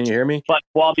 Timmy, can you hear me? But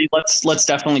Wabi, let's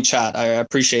definitely chat. I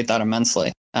appreciate that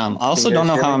immensely. I also don't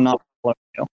know how I'm not.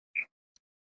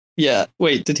 Yeah.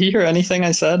 Wait, did he hear anything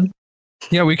I said?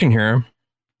 Yeah, we can hear him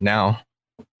now.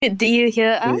 Do you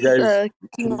hear us?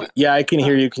 Yeah, I can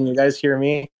hear you. Can you guys hear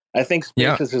me? I think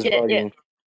Spaces is bugging. Yeah.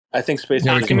 I think Spaces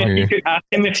is bugging. Ask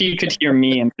him if he could hear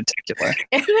me in particular.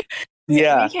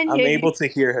 Yeah, I'm able to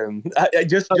hear him. I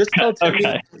just tell Timmy,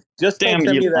 tell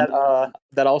Timmy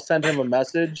that I'll send him a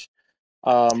message,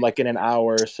 like in an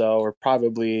hour or so, or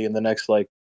probably in the next like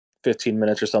 15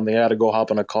 minutes or something. I got to go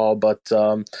hop on a call. But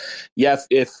yeah,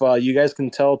 if you guys can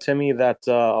tell Timmy that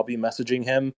I'll be messaging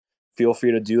him, feel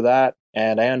free to do that.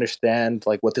 And I understand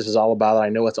like what this is all about. I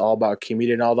know it's all about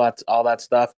community and all that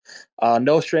stuff.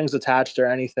 No strings attached or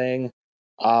anything.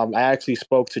 I actually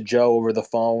spoke to Joe over the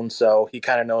phone, so he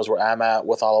kind of knows where I'm at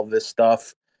with all of this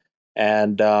stuff.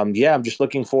 And yeah, I'm just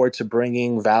looking forward to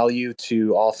bringing value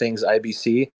to all things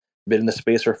IBC. Been in the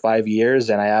space for 5 years,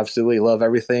 and I absolutely love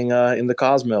everything in the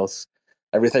cosmos,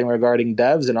 everything regarding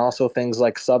devs, and also things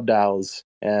like subDAOs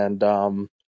and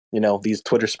these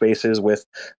Twitter spaces with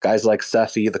guys like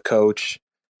Sefi, the coach.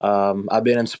 I've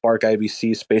been in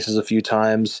SparkIBC spaces a few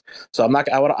times, so I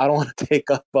don't want to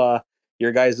take up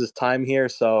your guys' time here,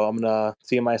 so I'm gonna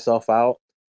see myself out.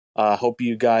 Hope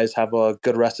you guys have a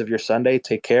good rest of your Sunday.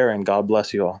 Take care, and God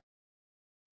bless you all.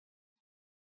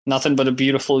 Nothing but a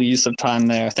beautiful use of time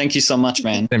there. Thank you so much,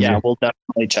 man. Yeah, we'll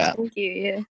definitely chat. Thank you.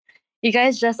 Yeah, you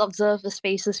guys just observe the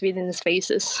spaces within the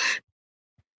spaces.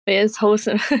 But it's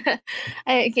wholesome.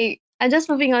 Okay, I'm just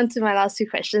moving on to my last two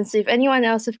questions. If anyone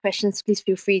else have questions, please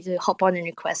feel free to hop on and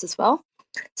request as well.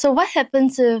 So, what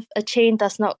happens if a chain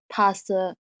does not pass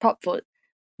the prop vote?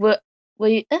 Will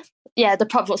you? The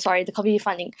prop vote. Sorry, the community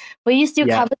funding. Will you still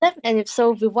cover them? And if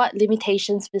so, with what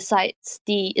limitations besides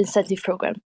the incentive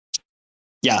program?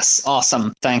 Yes,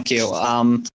 awesome. Thank you.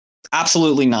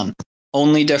 Absolutely none.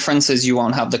 Only difference is you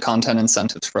won't have the content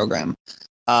incentives program.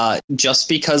 Just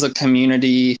because a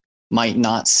community might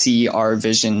not see our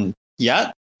vision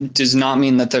yet does not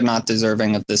mean that they're not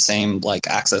deserving of the same like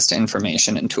access to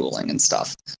information and tooling and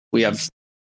stuff. We have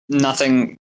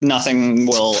nothing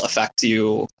will affect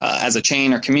you as a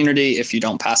chain or community if you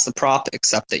don't pass the prop,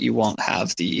 except that you won't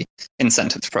have the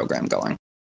incentives program going.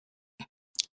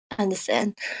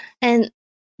 Understand. And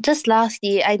just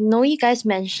lastly, I know you guys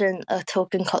mentioned a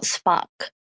token called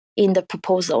Spark in the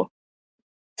proposal.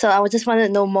 So I just wanted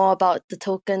to know more about the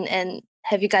token, and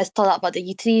have you guys thought about the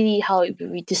utility, how it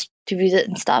will be distributed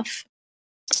and stuff?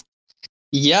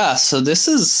 Yeah, so this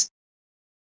is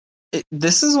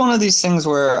one of these things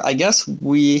where I guess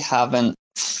we haven't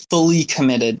fully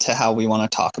committed to how we want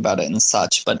to talk about it and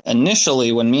such. But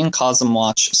initially, when me and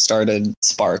CosmWatch started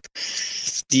Spark,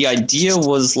 the idea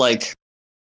was like,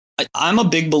 I'm a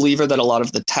big believer that a lot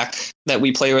of the tech that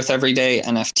we play with every day,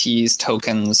 NFTs,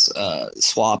 tokens,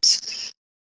 swaps,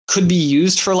 could be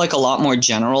used for like a lot more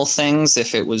general things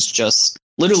if it was just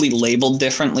literally labeled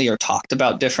differently or talked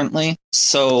about differently.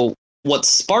 So what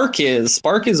Spark is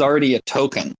already a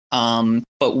token,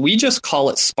 but we just call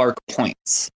it Spark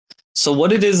Points. So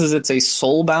what it is it's a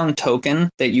soul-bound token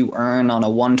that you earn on a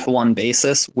one-to-one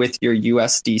basis with your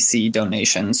USDC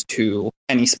donations to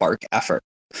any Spark effort.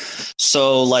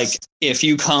 So like if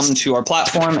you come to our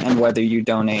platform and whether you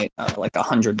donate like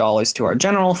 $100 to our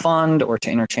general fund or to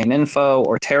Interchain Info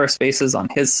or TerraSpaces on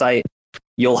his site,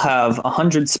 you'll have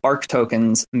 100 Spark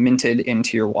tokens minted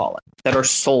into your wallet that are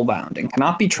soul-bound and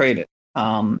cannot be traded.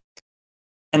 And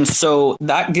so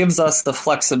that gives us the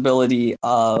flexibility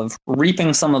of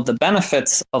reaping some of the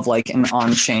benefits of like an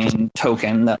on-chain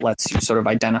token that lets you sort of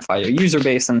identify your user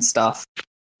base and stuff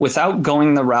without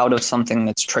going the route of something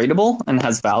that's tradable and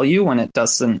has value when it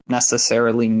doesn't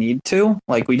necessarily need to.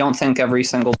 Like we don't think every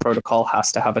single protocol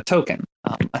has to have a token.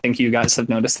 I think you guys have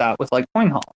noticed that with like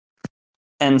CoinHall.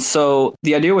 And so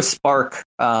the idea with Spark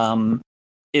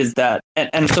is that,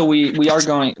 and so we are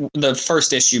going, the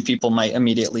first issue people might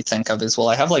immediately think of is, well,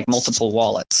 I have like multiple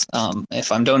wallets.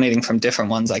 If I'm donating from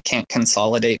different ones, I can't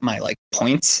consolidate my like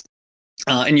points.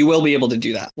 And you will be able to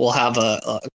do that. We'll have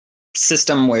a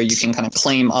system where you can kind of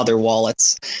claim other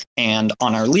wallets, and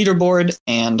on our leaderboard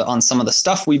and on some of the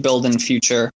stuff we build in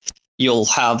future, you'll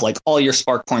have like all your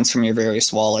Spark points from your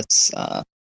various wallets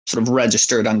sort of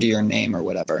registered under your name or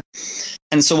whatever.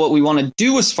 And so what we want to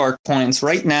do with Spark points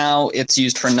right now, it's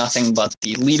used for nothing but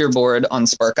the leaderboard on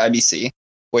SparkIBC,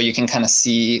 where you can kind of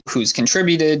see who's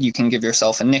contributed. You can give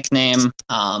yourself a nickname,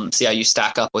 see how you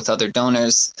stack up with other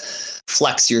donors,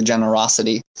 flex your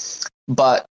generosity.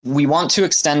 But we want to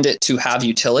extend it to have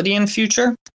utility in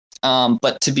future.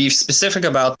 But to be specific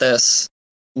about this,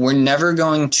 we're never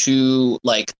going to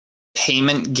like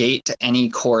payment gate to any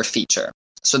core feature.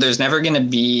 So there's never going to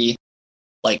be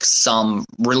like some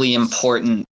really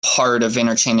important part of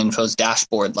Interchain Info's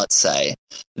dashboard, let's say,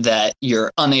 that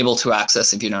you're unable to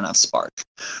access if you don't have Spark.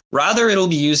 Rather, it'll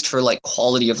be used for like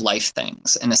quality of life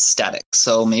things and aesthetics.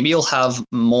 So maybe you'll have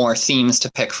more themes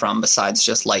to pick from besides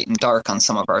just light and dark on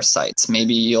some of our sites.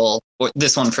 Maybe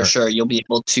this one for sure, you'll be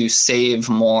able to save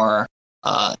more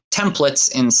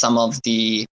templates in some of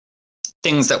the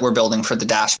things that we're building for the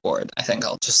dashboard. I think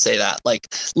I'll just say that, like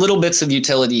little bits of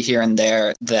utility here and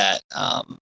there that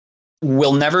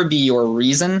will never be your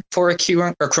reason for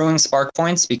accruing Spark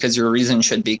points, because your reason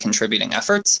should be contributing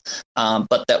efforts,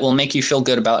 but that will make you feel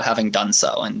good about having done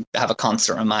so and have a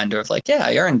constant reminder of like, yeah,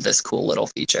 I earned this cool little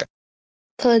feature.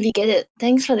 Totally get it.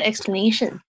 Thanks for the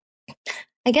explanation.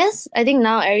 I think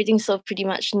now everything's so pretty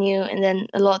much new, and then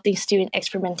a lot of things still in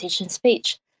experimentation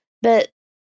stage. But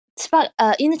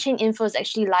Interchain info is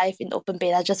actually live in open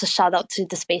beta. Just a shout out to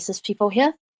the Spaces people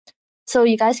here. So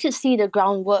you guys could see the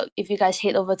groundwork if you guys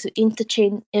head over to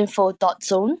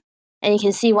interchaininfo.zone, and you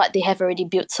can see what they have already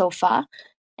built so far.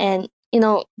 And,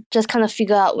 just kind of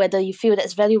figure out whether you feel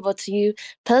that's valuable to you.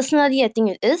 Personally, I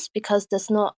think it is, because there's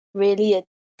not really a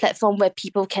platform where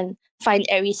people can find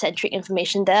Aries-centric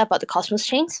information there about the Cosmos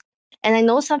chains. And I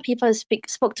know some people have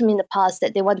spoke to me in the past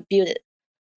that they want to build it,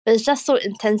 but it's just so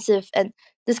intensive, and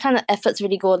this kind of efforts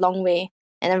really go a long way.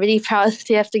 And I'm really proud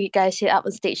to have you guys here up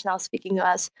on stage now speaking to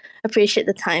us. Appreciate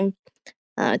the time.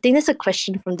 I think there's a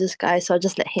question from this guy, so I'll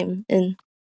just let him in.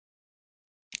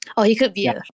 Oh, he could be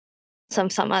some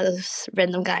other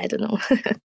random guy, I don't know.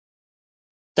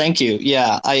 Thank you.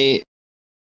 Yeah,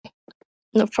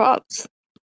 No props.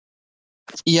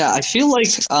 Yeah, I feel like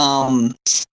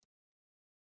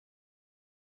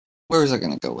where was I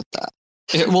going to go with that?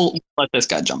 We'll let this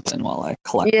guy jump in while I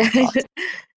collect my thoughts.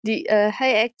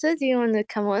 Hi, Actor, do you want to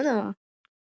come on? Or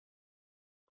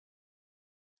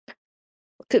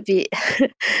could be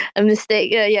a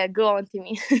mistake. Yeah, go on,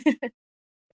 Timmy.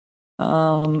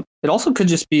 It also could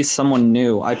just be someone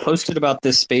new. I posted about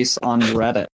this space on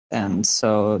Reddit, and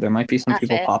so there might be some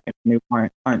people popping who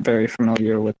aren't very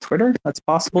familiar with Twitter. That's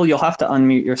possible. You'll have to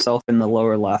unmute yourself in the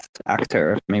lower left,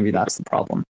 Actor. Maybe that's the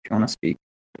problem if you want to speak.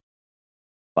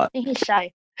 But I think he's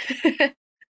shy.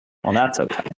 Well, that's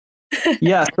okay.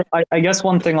 Yeah, so I guess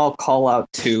one thing I'll call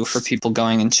out too for people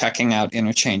going and checking out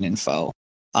Interchain info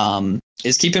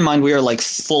is keep in mind we are like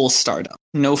full startup,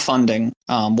 no funding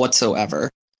whatsoever.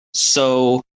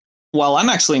 So while I'm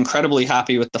actually incredibly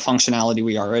happy with the functionality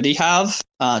we already have,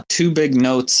 two big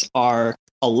notes are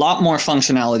a lot more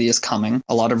functionality is coming,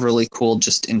 a lot of really cool,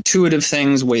 just intuitive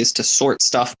things, ways to sort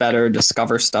stuff better,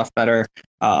 discover stuff better.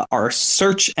 Our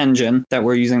search engine that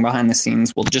we're using behind the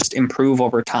scenes will just improve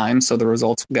over time, so the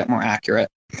results will get more accurate.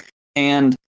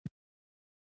 And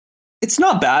it's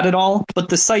not bad at all, but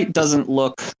the site doesn't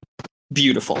look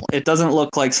beautiful. It doesn't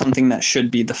look like something that should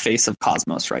be the face of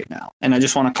Cosmos right now. And I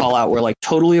just want to call out, we're like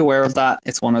totally aware of that.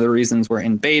 It's one of the reasons we're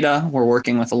in beta. We're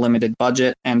working with a limited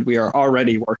budget, and we are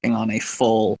already working on a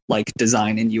full like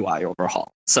design and UI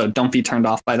overhaul. So don't be turned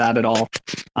off by that at all.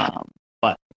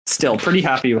 But still pretty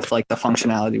happy with like the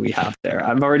functionality we have there.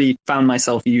 I've already found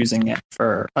myself using it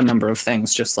for a number of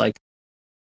things, just like,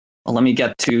 well, let me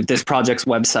get to this project's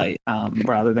website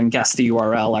rather than guess the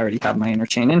URL. I already have my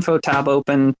Interchain info tab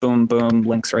open. Boom, boom,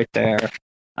 links right there.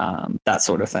 That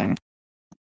sort of thing.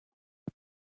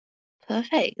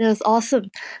 Perfect. That was awesome.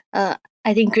 I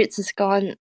think Grits is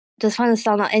gone. Just want to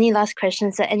sound out any last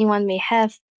questions that anyone may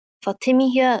have for Timmy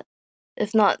here.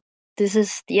 If not, this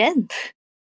is the end.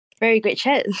 Very great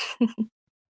chat.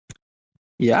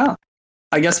 Yeah.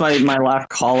 I guess my last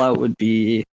call out would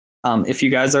be, if you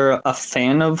guys are a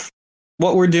fan of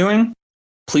what we're doing,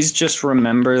 please just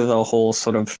remember the whole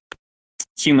sort of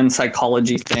human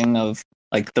psychology thing of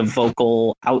like the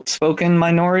vocal, outspoken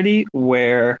minority,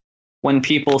 where when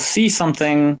people see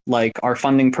something like our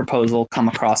funding proposal come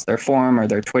across their forum or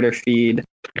their Twitter feed,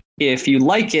 if you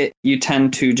like it, you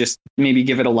tend to just maybe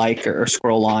give it a like or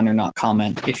scroll on or not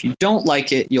comment. If you don't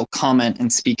like it, you'll comment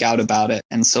and speak out about it.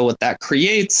 And so what that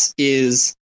creates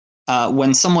is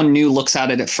when someone new looks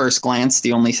at it at first glance,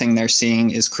 the only thing they're seeing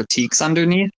is critiques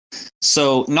underneath.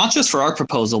 So not just for our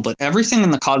proposal, but everything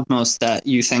in the Cosmos that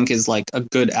you think is like a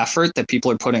good effort that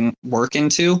people are putting work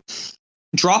into,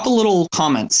 drop a little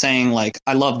comment saying like,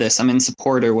 I love this, I'm in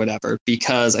support or whatever,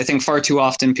 because I think far too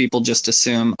often people just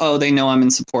assume, oh, they know I'm in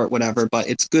support, whatever. But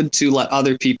it's good to let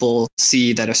other people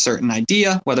see that a certain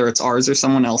idea, whether it's ours or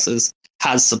someone else's,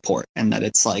 has support and that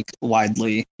it's like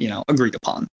widely, agreed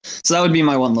upon. So that would be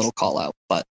my one little call out.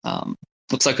 But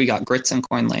looks like we got Grits and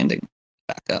Coin Landing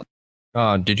back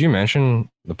up. Did you mention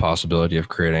the possibility of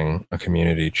creating a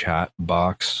community chat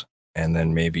box and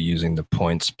then maybe using the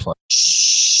points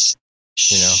plus?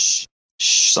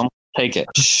 Someone take it.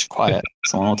 Quiet.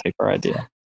 Someone will take our idea.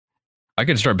 I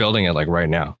could start building it like right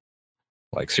now.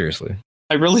 Like seriously.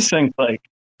 I really think I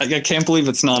can't believe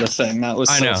it's not a thing. That was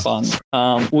so fun.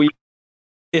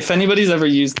 If anybody's ever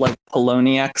used like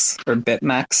Poloniex or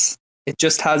BitMEX, it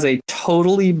just has a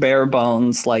totally bare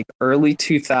bones, like early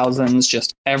 2000s,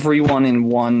 just everyone in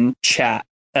one chat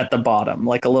at the bottom,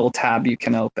 like a little tab you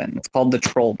can open. It's called the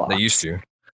Troll Box. They used to.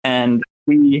 And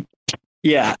we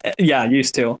Yeah,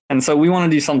 used to. And so we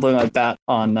want to do something like that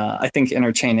on, I think,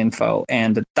 Interchain info.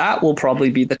 And that will probably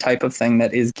be the type of thing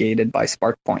that is gated by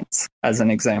Spark points, as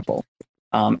an example.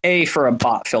 For a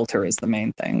bot filter is the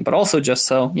main thing, but also just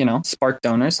so, Spark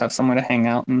donors have somewhere to hang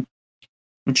out and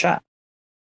chat.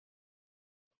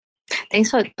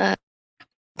 Thanks for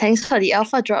the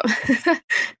alpha drop.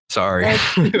 Sorry.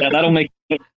 Yeah, that'll make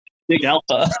big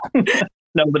alpha.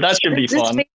 No, but that should be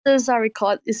fun. This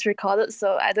is recorded,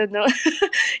 so I don't know. You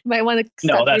might want to.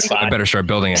 No, that's fine. I better start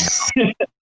building it.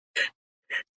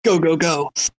 Go.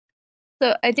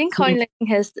 So I think CoinLending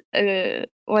has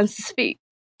wants to speak.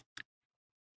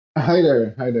 Hi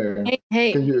there.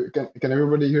 Hey. Can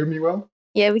everybody hear me well?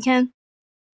 Yeah, we can.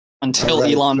 Until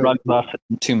Elon runs off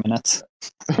in 2 minutes.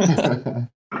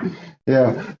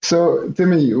 Yeah. So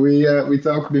Timmy, we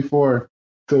talked before,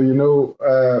 so you know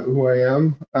who I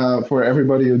am. For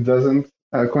everybody who doesn't,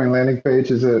 CoinLending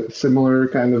page is a similar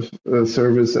kind of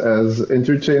service as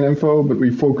Interchain info, but we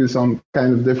focus on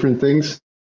kind of different things.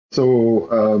 So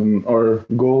our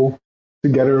goal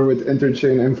together with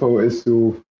Interchain info is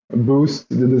to boost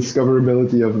the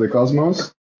discoverability of the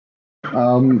Cosmos.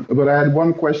 But I had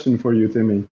one question for you,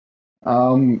 Timmy.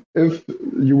 If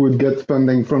you would get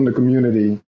funding from the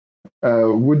community,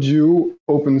 would you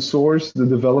open source the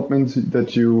development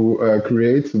that you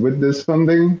create with this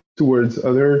funding towards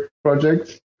other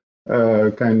projects,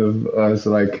 kind of as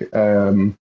like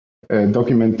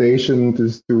documentation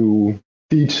to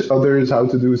teach others how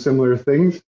to do similar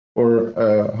things, or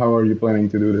how are you planning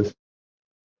to do this?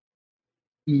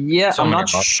 Yeah, I'm not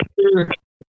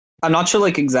sure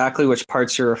like exactly which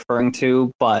parts you're referring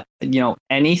to, but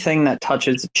anything that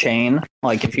touches a chain,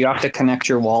 like if you have to connect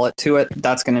your wallet to it,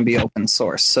 that's going to be open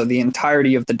source. So the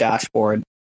entirety of the dashboard,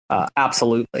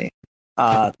 absolutely.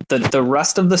 The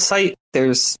rest of the site,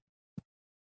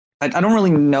 I don't really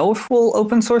know if we'll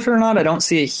open source it or not. I don't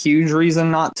see a huge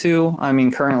reason not to. I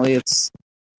mean, currently it's,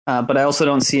 but I also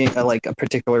don't see a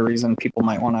particular reason people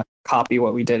might want to copy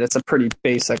what we did. It's a pretty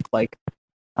basic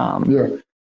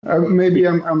maybe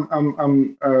I'm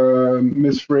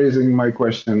misphrasing my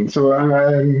question. So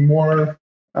I more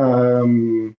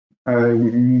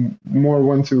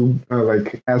want to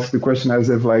ask the question as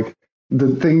if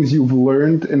the things you've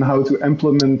learned in how to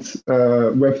implement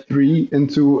Web3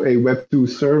 into a Web2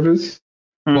 service.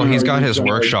 Well, he's got his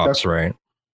workshops, right?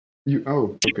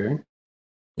 Okay.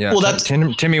 Yeah, well,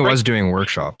 Timmy was doing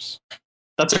workshops.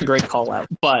 That's a great call out,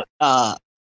 but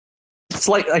it's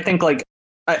I think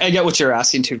I get what you're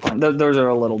asking too. Those are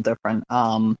a little different.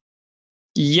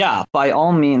 Yeah, by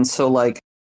all means. So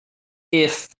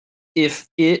if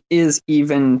it is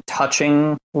even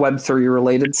touching Web3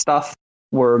 related stuff,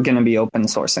 we're going to be open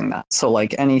sourcing that. So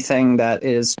anything that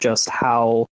is just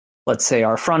how, let's say,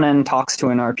 our front end talks to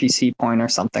an RPC point or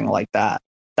something like that,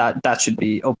 that should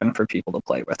be open for people to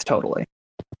play with totally.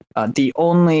 The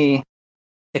only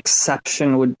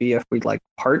exception would be if we'd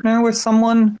partner with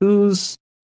someone whose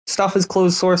stuff is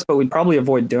closed source, but we'd probably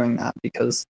avoid doing that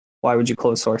because why would you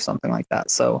close source something like that?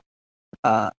 So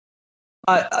I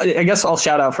guess I'll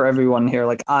shout out for everyone here.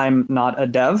 I'm not a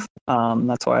dev.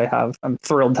 That's why I'm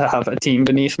thrilled to have a team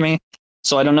beneath me.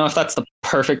 So I don't know if that's the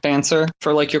perfect answer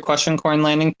for your question,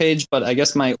 CoinLending page, but I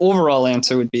guess my overall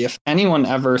answer would be if anyone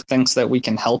ever thinks that we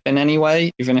can help in any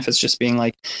way, even if it's just being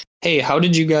hey, how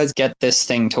did you guys get this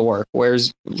thing to work?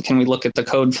 Can we look at the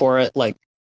code for it?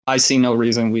 I see no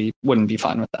reason we wouldn't be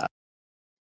fine with that.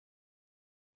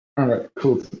 All right,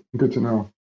 cool. Good to know.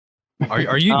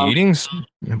 Are you needing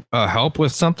help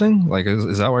with something?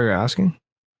 Is that what you're asking?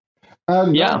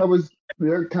 Yeah, I was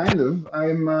kind of.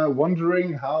 I'm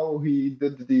wondering how he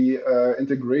did the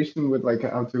integration with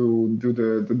how to do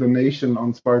the donation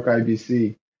on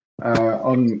SparkIBC.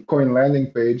 On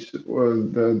CoinLending page,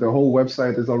 the whole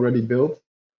website is already built.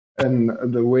 And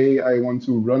the way I want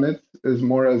to run it is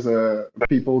more as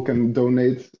people can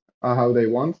donate how they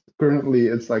want. Currently,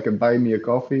 it's a buy me a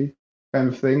coffee kind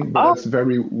of thing, but that's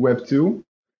very Web 2.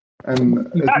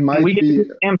 And it might be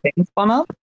campaign spun up.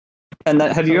 And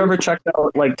have you ever checked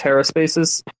out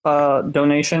TerraSpace's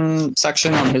donation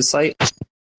section on his site?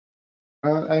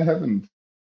 I haven't.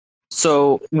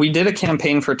 So we did a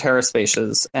campaign for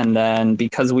TerraSpaces, and then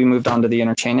because we moved on to the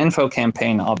Interchain info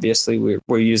campaign, obviously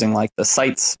we're using the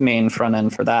site's main front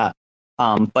end for that.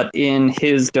 But in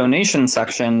his donation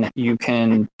section, you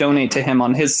can donate to him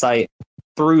on his site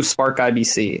through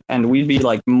SparkIBC, and we'd be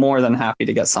more than happy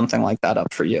to get something like that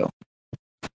up for you.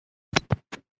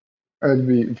 I'd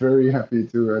be very happy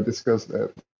to discuss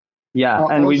that. Yeah,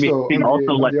 and we'd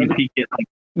also let you peek it.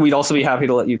 We'd also be happy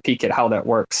to let you peek at how that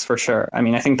works for sure. I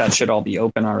mean, I think that should all be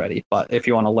open already, but if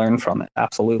you want to learn from it,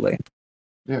 absolutely.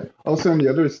 Yeah. Also, on the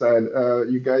other side,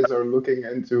 you guys are looking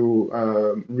into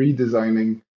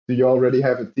redesigning. Do you already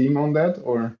have a team on that,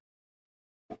 or?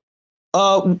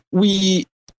 We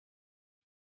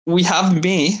have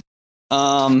me,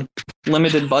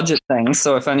 limited budget thing.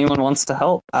 So if anyone wants to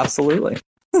help, absolutely.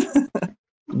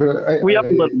 But We have a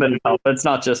little bit of help. It's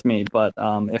not just me, but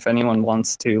if anyone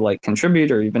wants to like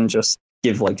contribute or even just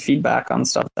give like feedback on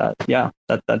stuff, that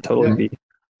totally be.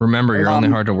 Remember, you're only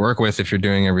hard to work with if you're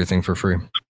doing everything for free.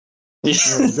 Yeah,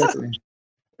 exactly.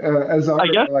 As our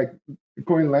like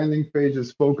Coin landing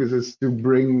page's focus is to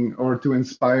bring or to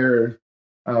inspire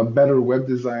better web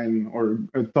design or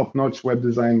top-notch web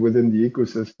design within the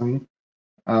ecosystem.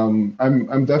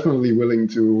 I'm definitely willing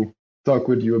to talk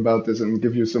with you about this and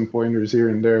give you some pointers here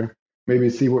and there. Maybe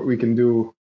see what we can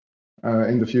do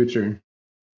in the future.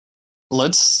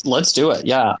 Let's do it.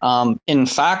 Yeah. In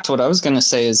fact, what I was going to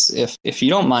say is, if you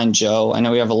don't mind, Joe, I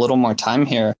know we have a little more time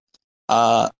here.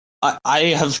 I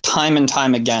have time and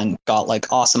time again got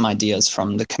like awesome ideas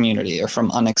from the community or from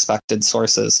unexpected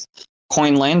sources.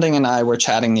 Coin Landing and I were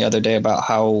chatting the other day about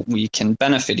how we can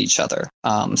benefit each other,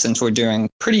 since we're doing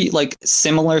pretty like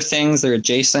similar things. They're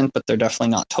adjacent, but they're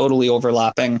definitely not totally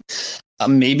overlapping.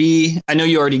 Maybe, I know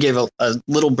you already gave a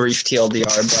little brief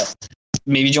TLDR, but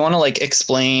maybe do you want to like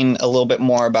explain a little bit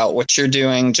more about what you're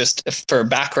doing just for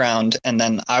background? And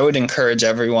then I would encourage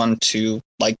everyone to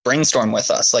like brainstorm with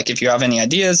us. Like if you have any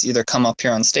ideas, either come up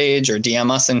here on stage or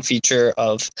DM us in feature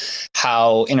of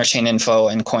how Interchain Info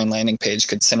and Coin Landing Page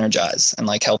could synergize and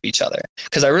like help each other.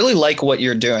 Because I really like what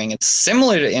you're doing. It's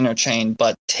similar to Interchain,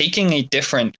 but taking a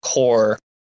different core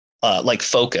like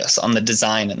focus on the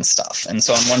design and stuff. And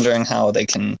so I'm wondering how they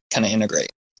can kind of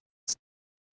integrate.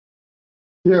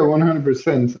 Yeah,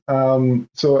 100%.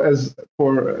 So as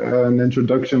for an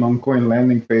introduction on Coin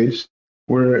Landing Page,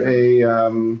 we're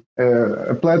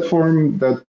a platform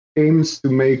that aims to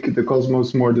make the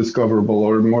Cosmos more discoverable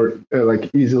or more like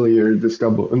easily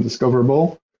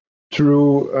discoverable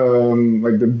through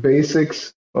like the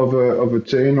basics of a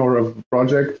chain or of a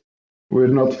project. We're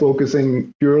not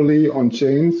focusing purely on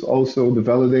chains, also the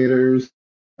validators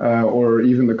or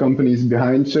even the companies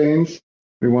behind chains.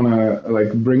 We want to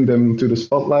like bring them to the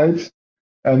spotlight,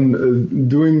 and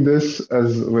doing this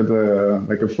as with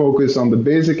a focus on the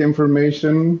basic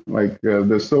information, like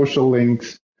the social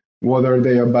links, what are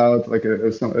they about, like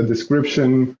a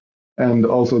description, and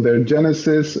also their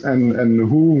genesis and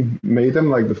who made them,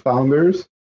 like the founders.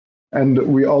 And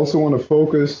we also want to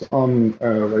focus on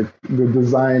like the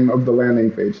design of the landing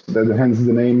page, hence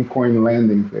the name Coin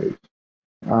Landing Page.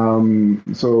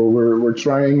 So we're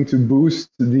trying to boost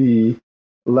the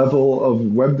level of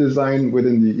web design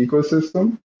within the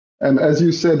ecosystem. And as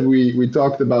you said, we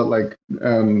talked about like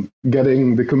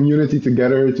getting the community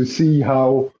together to see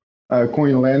how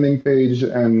Coin Landing Page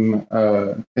and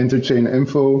Interchain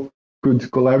Info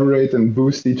could collaborate and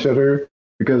boost each other.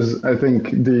 Because I think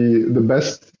the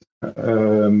best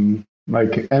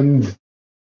like end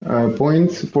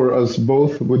point for us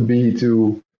both would be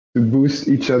to boost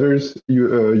each other's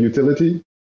utility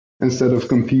instead of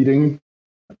competing.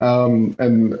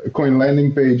 And Coin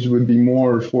Landing Page would be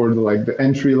more for the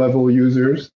entry level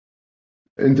users.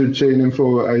 Interchain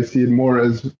Info, I see it more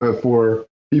as for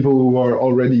people who are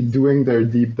already doing their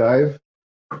deep dive.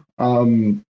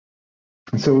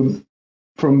 So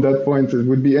from that point, it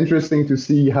would be interesting to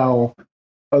see how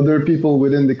other people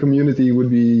within the community would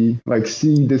be like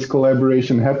see this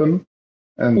collaboration happen.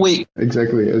 And wait,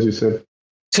 exactly as you said.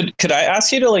 Could I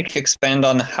ask you to like expand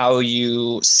on how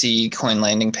you see Coin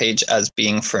Landing Page as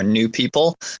being for new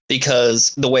people?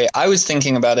 Because the way I was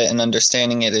thinking about it and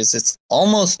understanding it is it's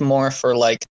almost more for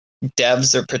like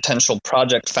devs or potential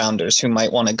project founders who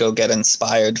might want to go get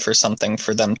inspired for something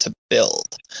for them to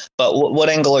build. But what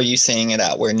angle are you seeing it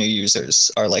at where new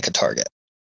users are like a target?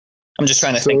 I'm just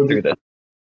trying to think through this.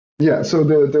 Yeah, so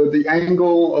the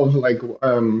angle of like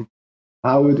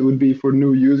how it would be for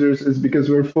new users is because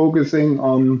we're focusing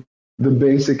on the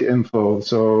basic info.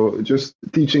 So just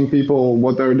teaching people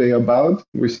what are they about.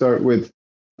 We start with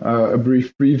a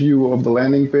brief preview of the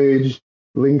landing page,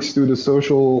 links to the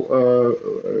social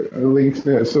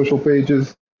social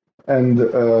pages, and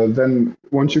then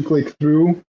once you click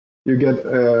through, you get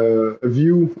a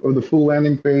view of the full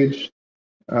landing page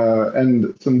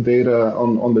and some data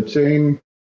on the chain,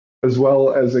 as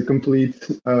well as a complete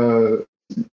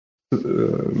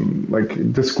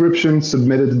like description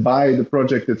submitted by the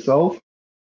project itself,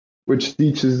 which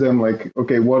teaches them like,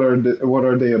 okay, what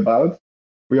are they about?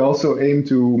 We also aim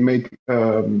to make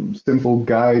simple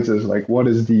guides as like what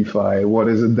is DeFi, what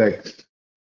is a DEX,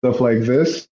 stuff like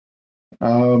this.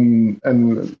 And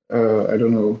I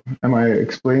don't know, am I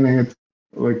explaining it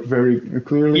like very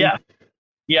clearly?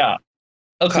 Yeah.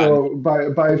 Okay. So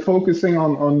by focusing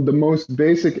on the most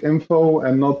basic info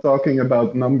and not talking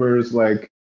about numbers like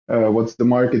what's the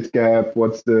market cap,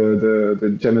 what's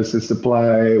the Genesis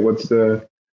supply, what's the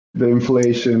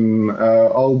inflation,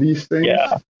 all these things.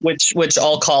 Yeah, which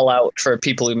I'll call out for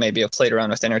people who maybe have played around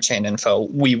with Interchain info.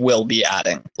 We will be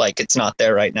adding, like, it's not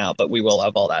there right now, but we will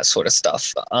have all that sort of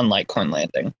stuff, unlike Coin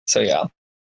Landing. So yeah.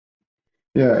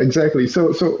 Yeah, exactly.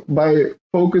 So by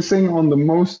focusing on the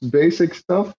most basic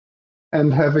stuff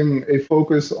and having a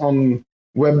focus on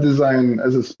web design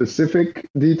as a specific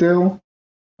detail,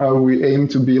 we aim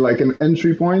to be like an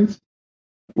entry point,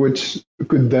 which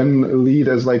could then lead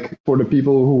as like for the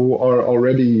people who are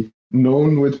already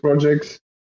known with projects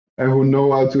and who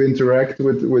know how to interact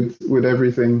with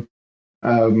everything,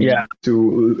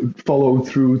 to follow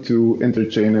through to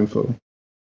Interchain info.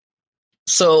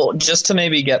 So just to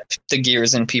maybe get the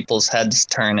gears in people's heads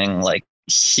turning, like,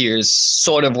 here's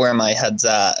sort of where my head's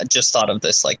at. I just thought of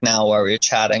this like now while we were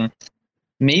chatting.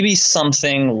 Maybe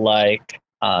something like,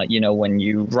 when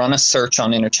you run a search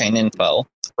on Interchain info,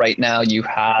 right now you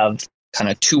have kind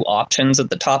of two options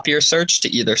at the top of your search to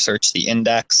either search the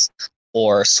index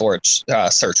or search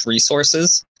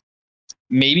resources.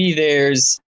 Maybe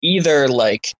there's either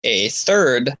like a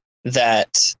third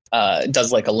that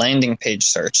does like a landing page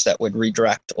search that would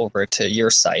redirect over to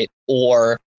your site,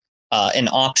 or an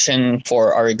option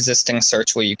for our existing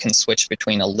search where you can switch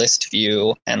between a list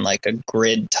view and like a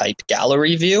grid type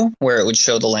gallery view where it would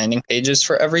show the landing pages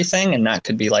for everything. And that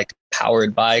could be like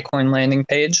powered by Coin Landing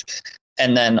Page.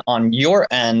 And then on your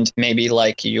end, maybe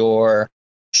like your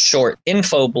short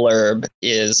info blurb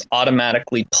is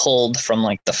automatically pulled from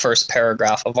like the first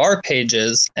paragraph of our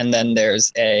pages. And then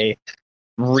there's a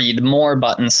read more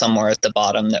button somewhere at the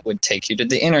bottom that would take you to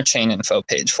the Interchain info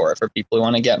page for people who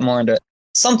want to get more into it.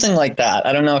 Something like that.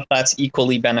 I don't know if that's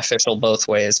equally beneficial both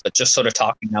ways, but just sort of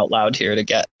talking out loud here to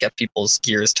get people's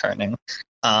gears turning.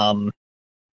 My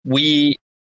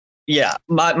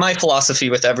philosophy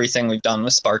with everything we've done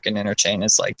with Spark and Interchain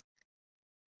is like,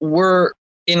 we're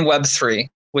in Web3,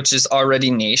 which is already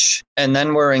niche, and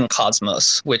then we're in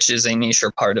Cosmos, which is a niche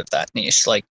or part of that niche.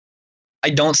 Like, I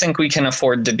don't think we can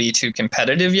afford to be too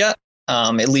competitive yet.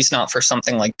 At least not for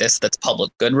something like this that's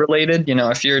public good related.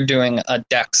 If you're doing a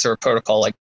DEX or a protocol,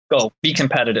 like, go be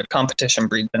competitive. Competition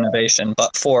breeds innovation.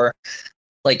 But for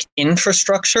like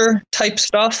infrastructure type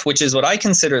stuff, which is what I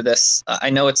consider this, I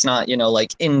know it's not,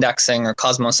 like indexing or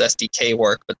Cosmos SDK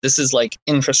work, but this is like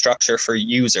infrastructure for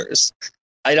users.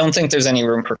 I don't think there's any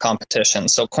room for competition.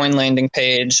 So Coin Landing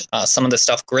Page, some of the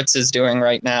stuff Grits is doing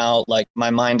right now, like,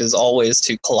 my mind is always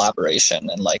to collaboration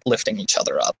and like lifting each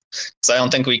other up. So I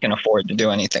don't think we can afford to do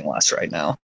anything less right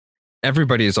now.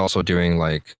 Everybody is also doing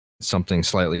like something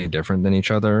slightly different than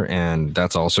each other, and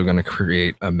that's also going to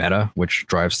create a meta which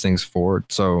drives things forward.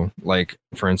 So like,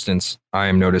 for instance, I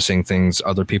am noticing things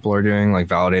other people are doing, like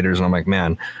validators, and I'm like,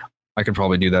 man, I could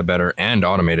probably do that better and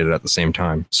automate it at the same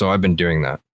time. So I've been doing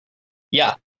that.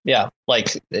 Yeah.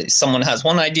 Like, someone has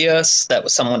one idea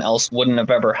that someone else wouldn't have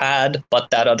ever had, but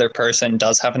that other person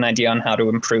does have an idea on how to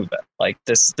improve it. Like,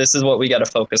 this is what we got to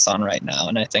focus on right now.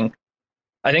 And I think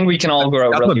we can all grow.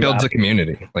 That's really what builds rapidly. a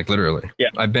community, like, literally. Yeah.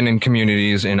 I've been in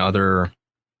communities in other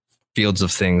fields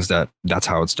of things that's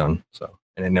how it's done. So,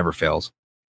 and it never fails.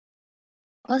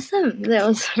 Awesome. That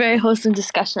was a very wholesome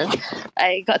discussion.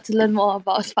 I got to learn more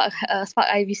about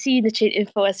SparkIBC, the chain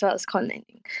info, as well as Coin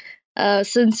Landing.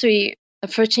 Since we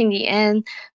approaching the end,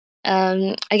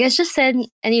 I guess just send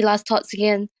any last thoughts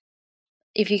again,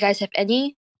 if you guys have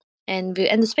any, and we'll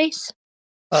end the space.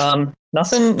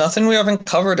 Nothing we haven't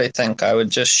covered. I think I would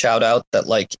just shout out that,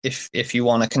 like, if you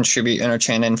want to contribute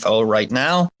Interchain info right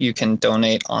now, you can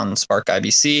donate on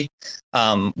SparkIBC.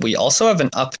 We also have an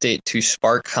update to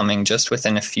Spark coming just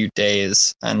within a few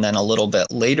days, and then a little bit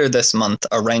later this month,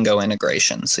 a Rango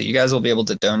integration. So you guys will be able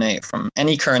to donate from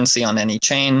any currency on any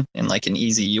chain in like an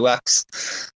easy UX.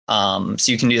 So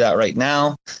you can do that right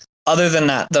now. Other than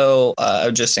that, though, I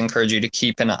would just encourage you to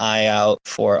keep an eye out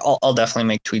for, I'll definitely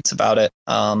make tweets about it,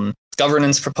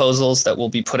 governance proposals that we'll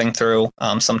be putting through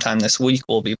sometime this week.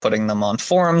 We'll be putting them on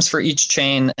forums for each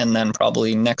chain, and then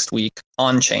probably next week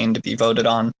on chain to be voted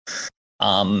on.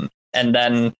 And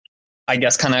then I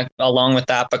guess kind of along with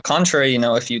that, but contrary,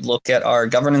 if you look at our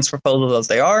governance proposals as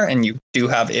they are and you do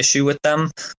have issue with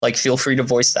them, like, feel free to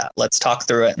voice that. Let's talk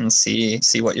through it and see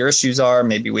what your issues are.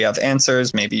 Maybe we have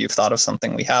answers. Maybe you've thought of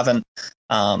something we haven't.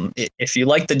 If you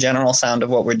like the general sound of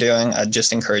what we're doing, I'd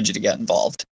just encourage you to get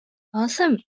involved.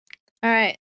 Awesome. All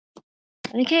right.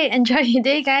 Okay, enjoy your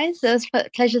day, guys. It was a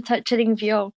pleasure chatting with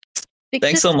you all.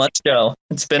 Thanks so much, Joe.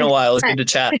 It's been a while. It's good to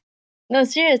chat. No,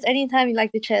 serious. Anytime you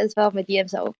like to chat as well, my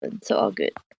DMs are open. So all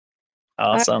good.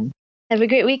 Awesome. Right. Have a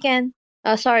great weekend.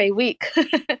 Week.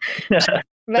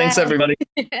 Thanks, everybody.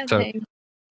 Thanks.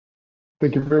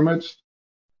 Thank you very much.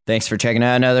 Thanks for checking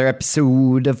out another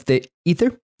episode of The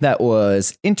Ether. That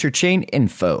was Interchain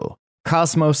Info,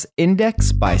 Cosmos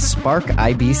Index by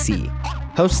SparkIBC,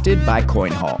 hosted by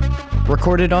CoinHall,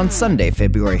 recorded on Sunday,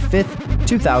 February 5th,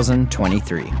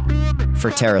 2023.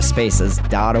 For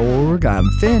TerraSpaces.org, I'm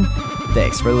Finn.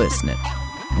 Thanks for listening.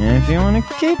 And if you want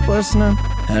to keep listening,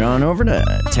 head on over to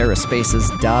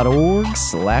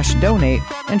TerraSpaces.org/donate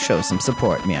and show some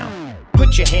support, meow.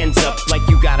 Put your hands up like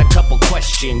you got a couple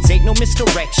questions. Ain't no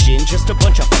misdirection, just a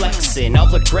bunch of flexing.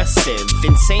 All aggressive,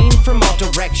 insane from all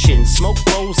directions. Smoke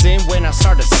rolls in when I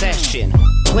start a session.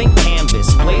 Blank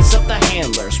canvas, blaze up the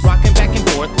handlers. Rocking back and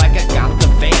forth like I got the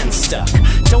van stuck.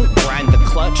 Don't grind the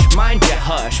clutch, mind your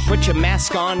hush. Put your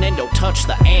mask on and don't touch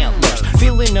the antlers.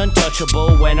 Feeling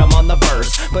untouchable when I'm on the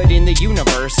verse. But in the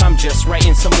universe, I'm just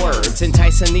writing some words.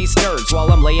 Enticing these nerds while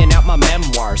I'm laying out my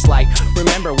memoirs. Like,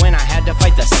 remember when I had to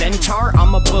fight the centaur?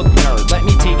 I'm a book nerd, let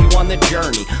me take you on the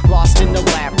journey. Lost in the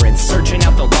labyrinth, searching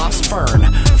out the lost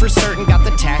fern. For certain, got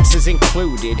the taxes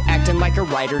included. Acting like a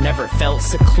writer, never felt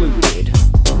secluded.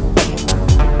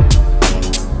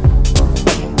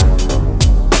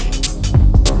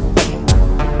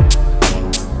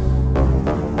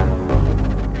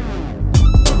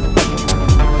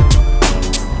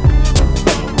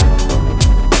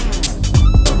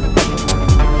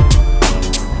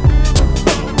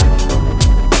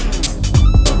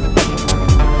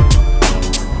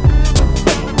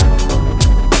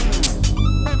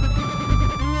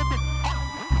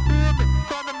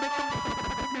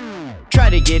 Try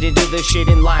to get into the shit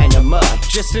and line them up.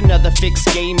 Just another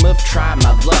fixed game of try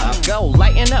my luck. Go,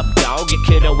 lighten up, dog, it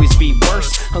could always be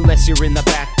worse. Unless you're in the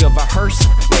back of a hearse,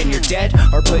 then you're dead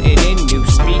or putting in new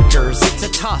speakers. It's a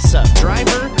toss-up,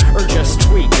 driver or just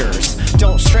tweakers.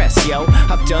 Don't stress, yo,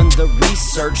 I've done the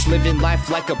research. Living life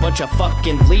like a bunch of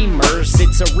fucking lemurs.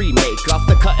 It's a remake, off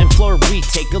the cutting floor we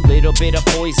take a little bit of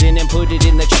poison and put it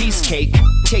in the cheesecake.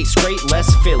 Tastes great,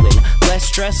 less filling, less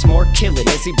stress, more killing.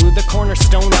 As he blew the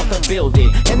cornerstone out the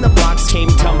building and the blocks came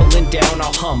tumbling down,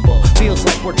 all humble. Feels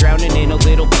like we're drowning in a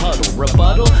little puddle.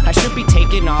 Rebuttal, I should be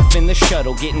taking off in the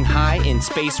shuttle, getting high in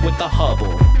space with the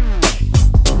Hubble.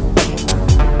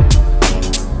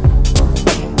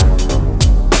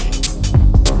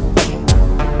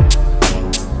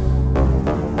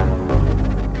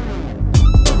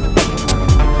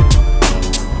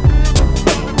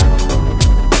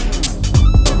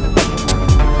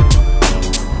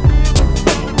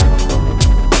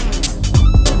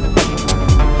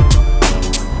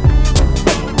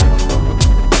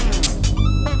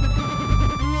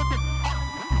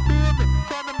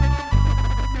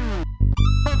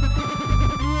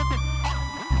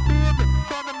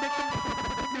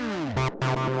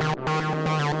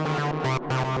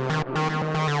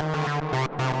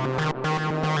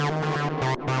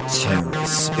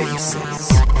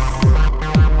 TerraSpaces.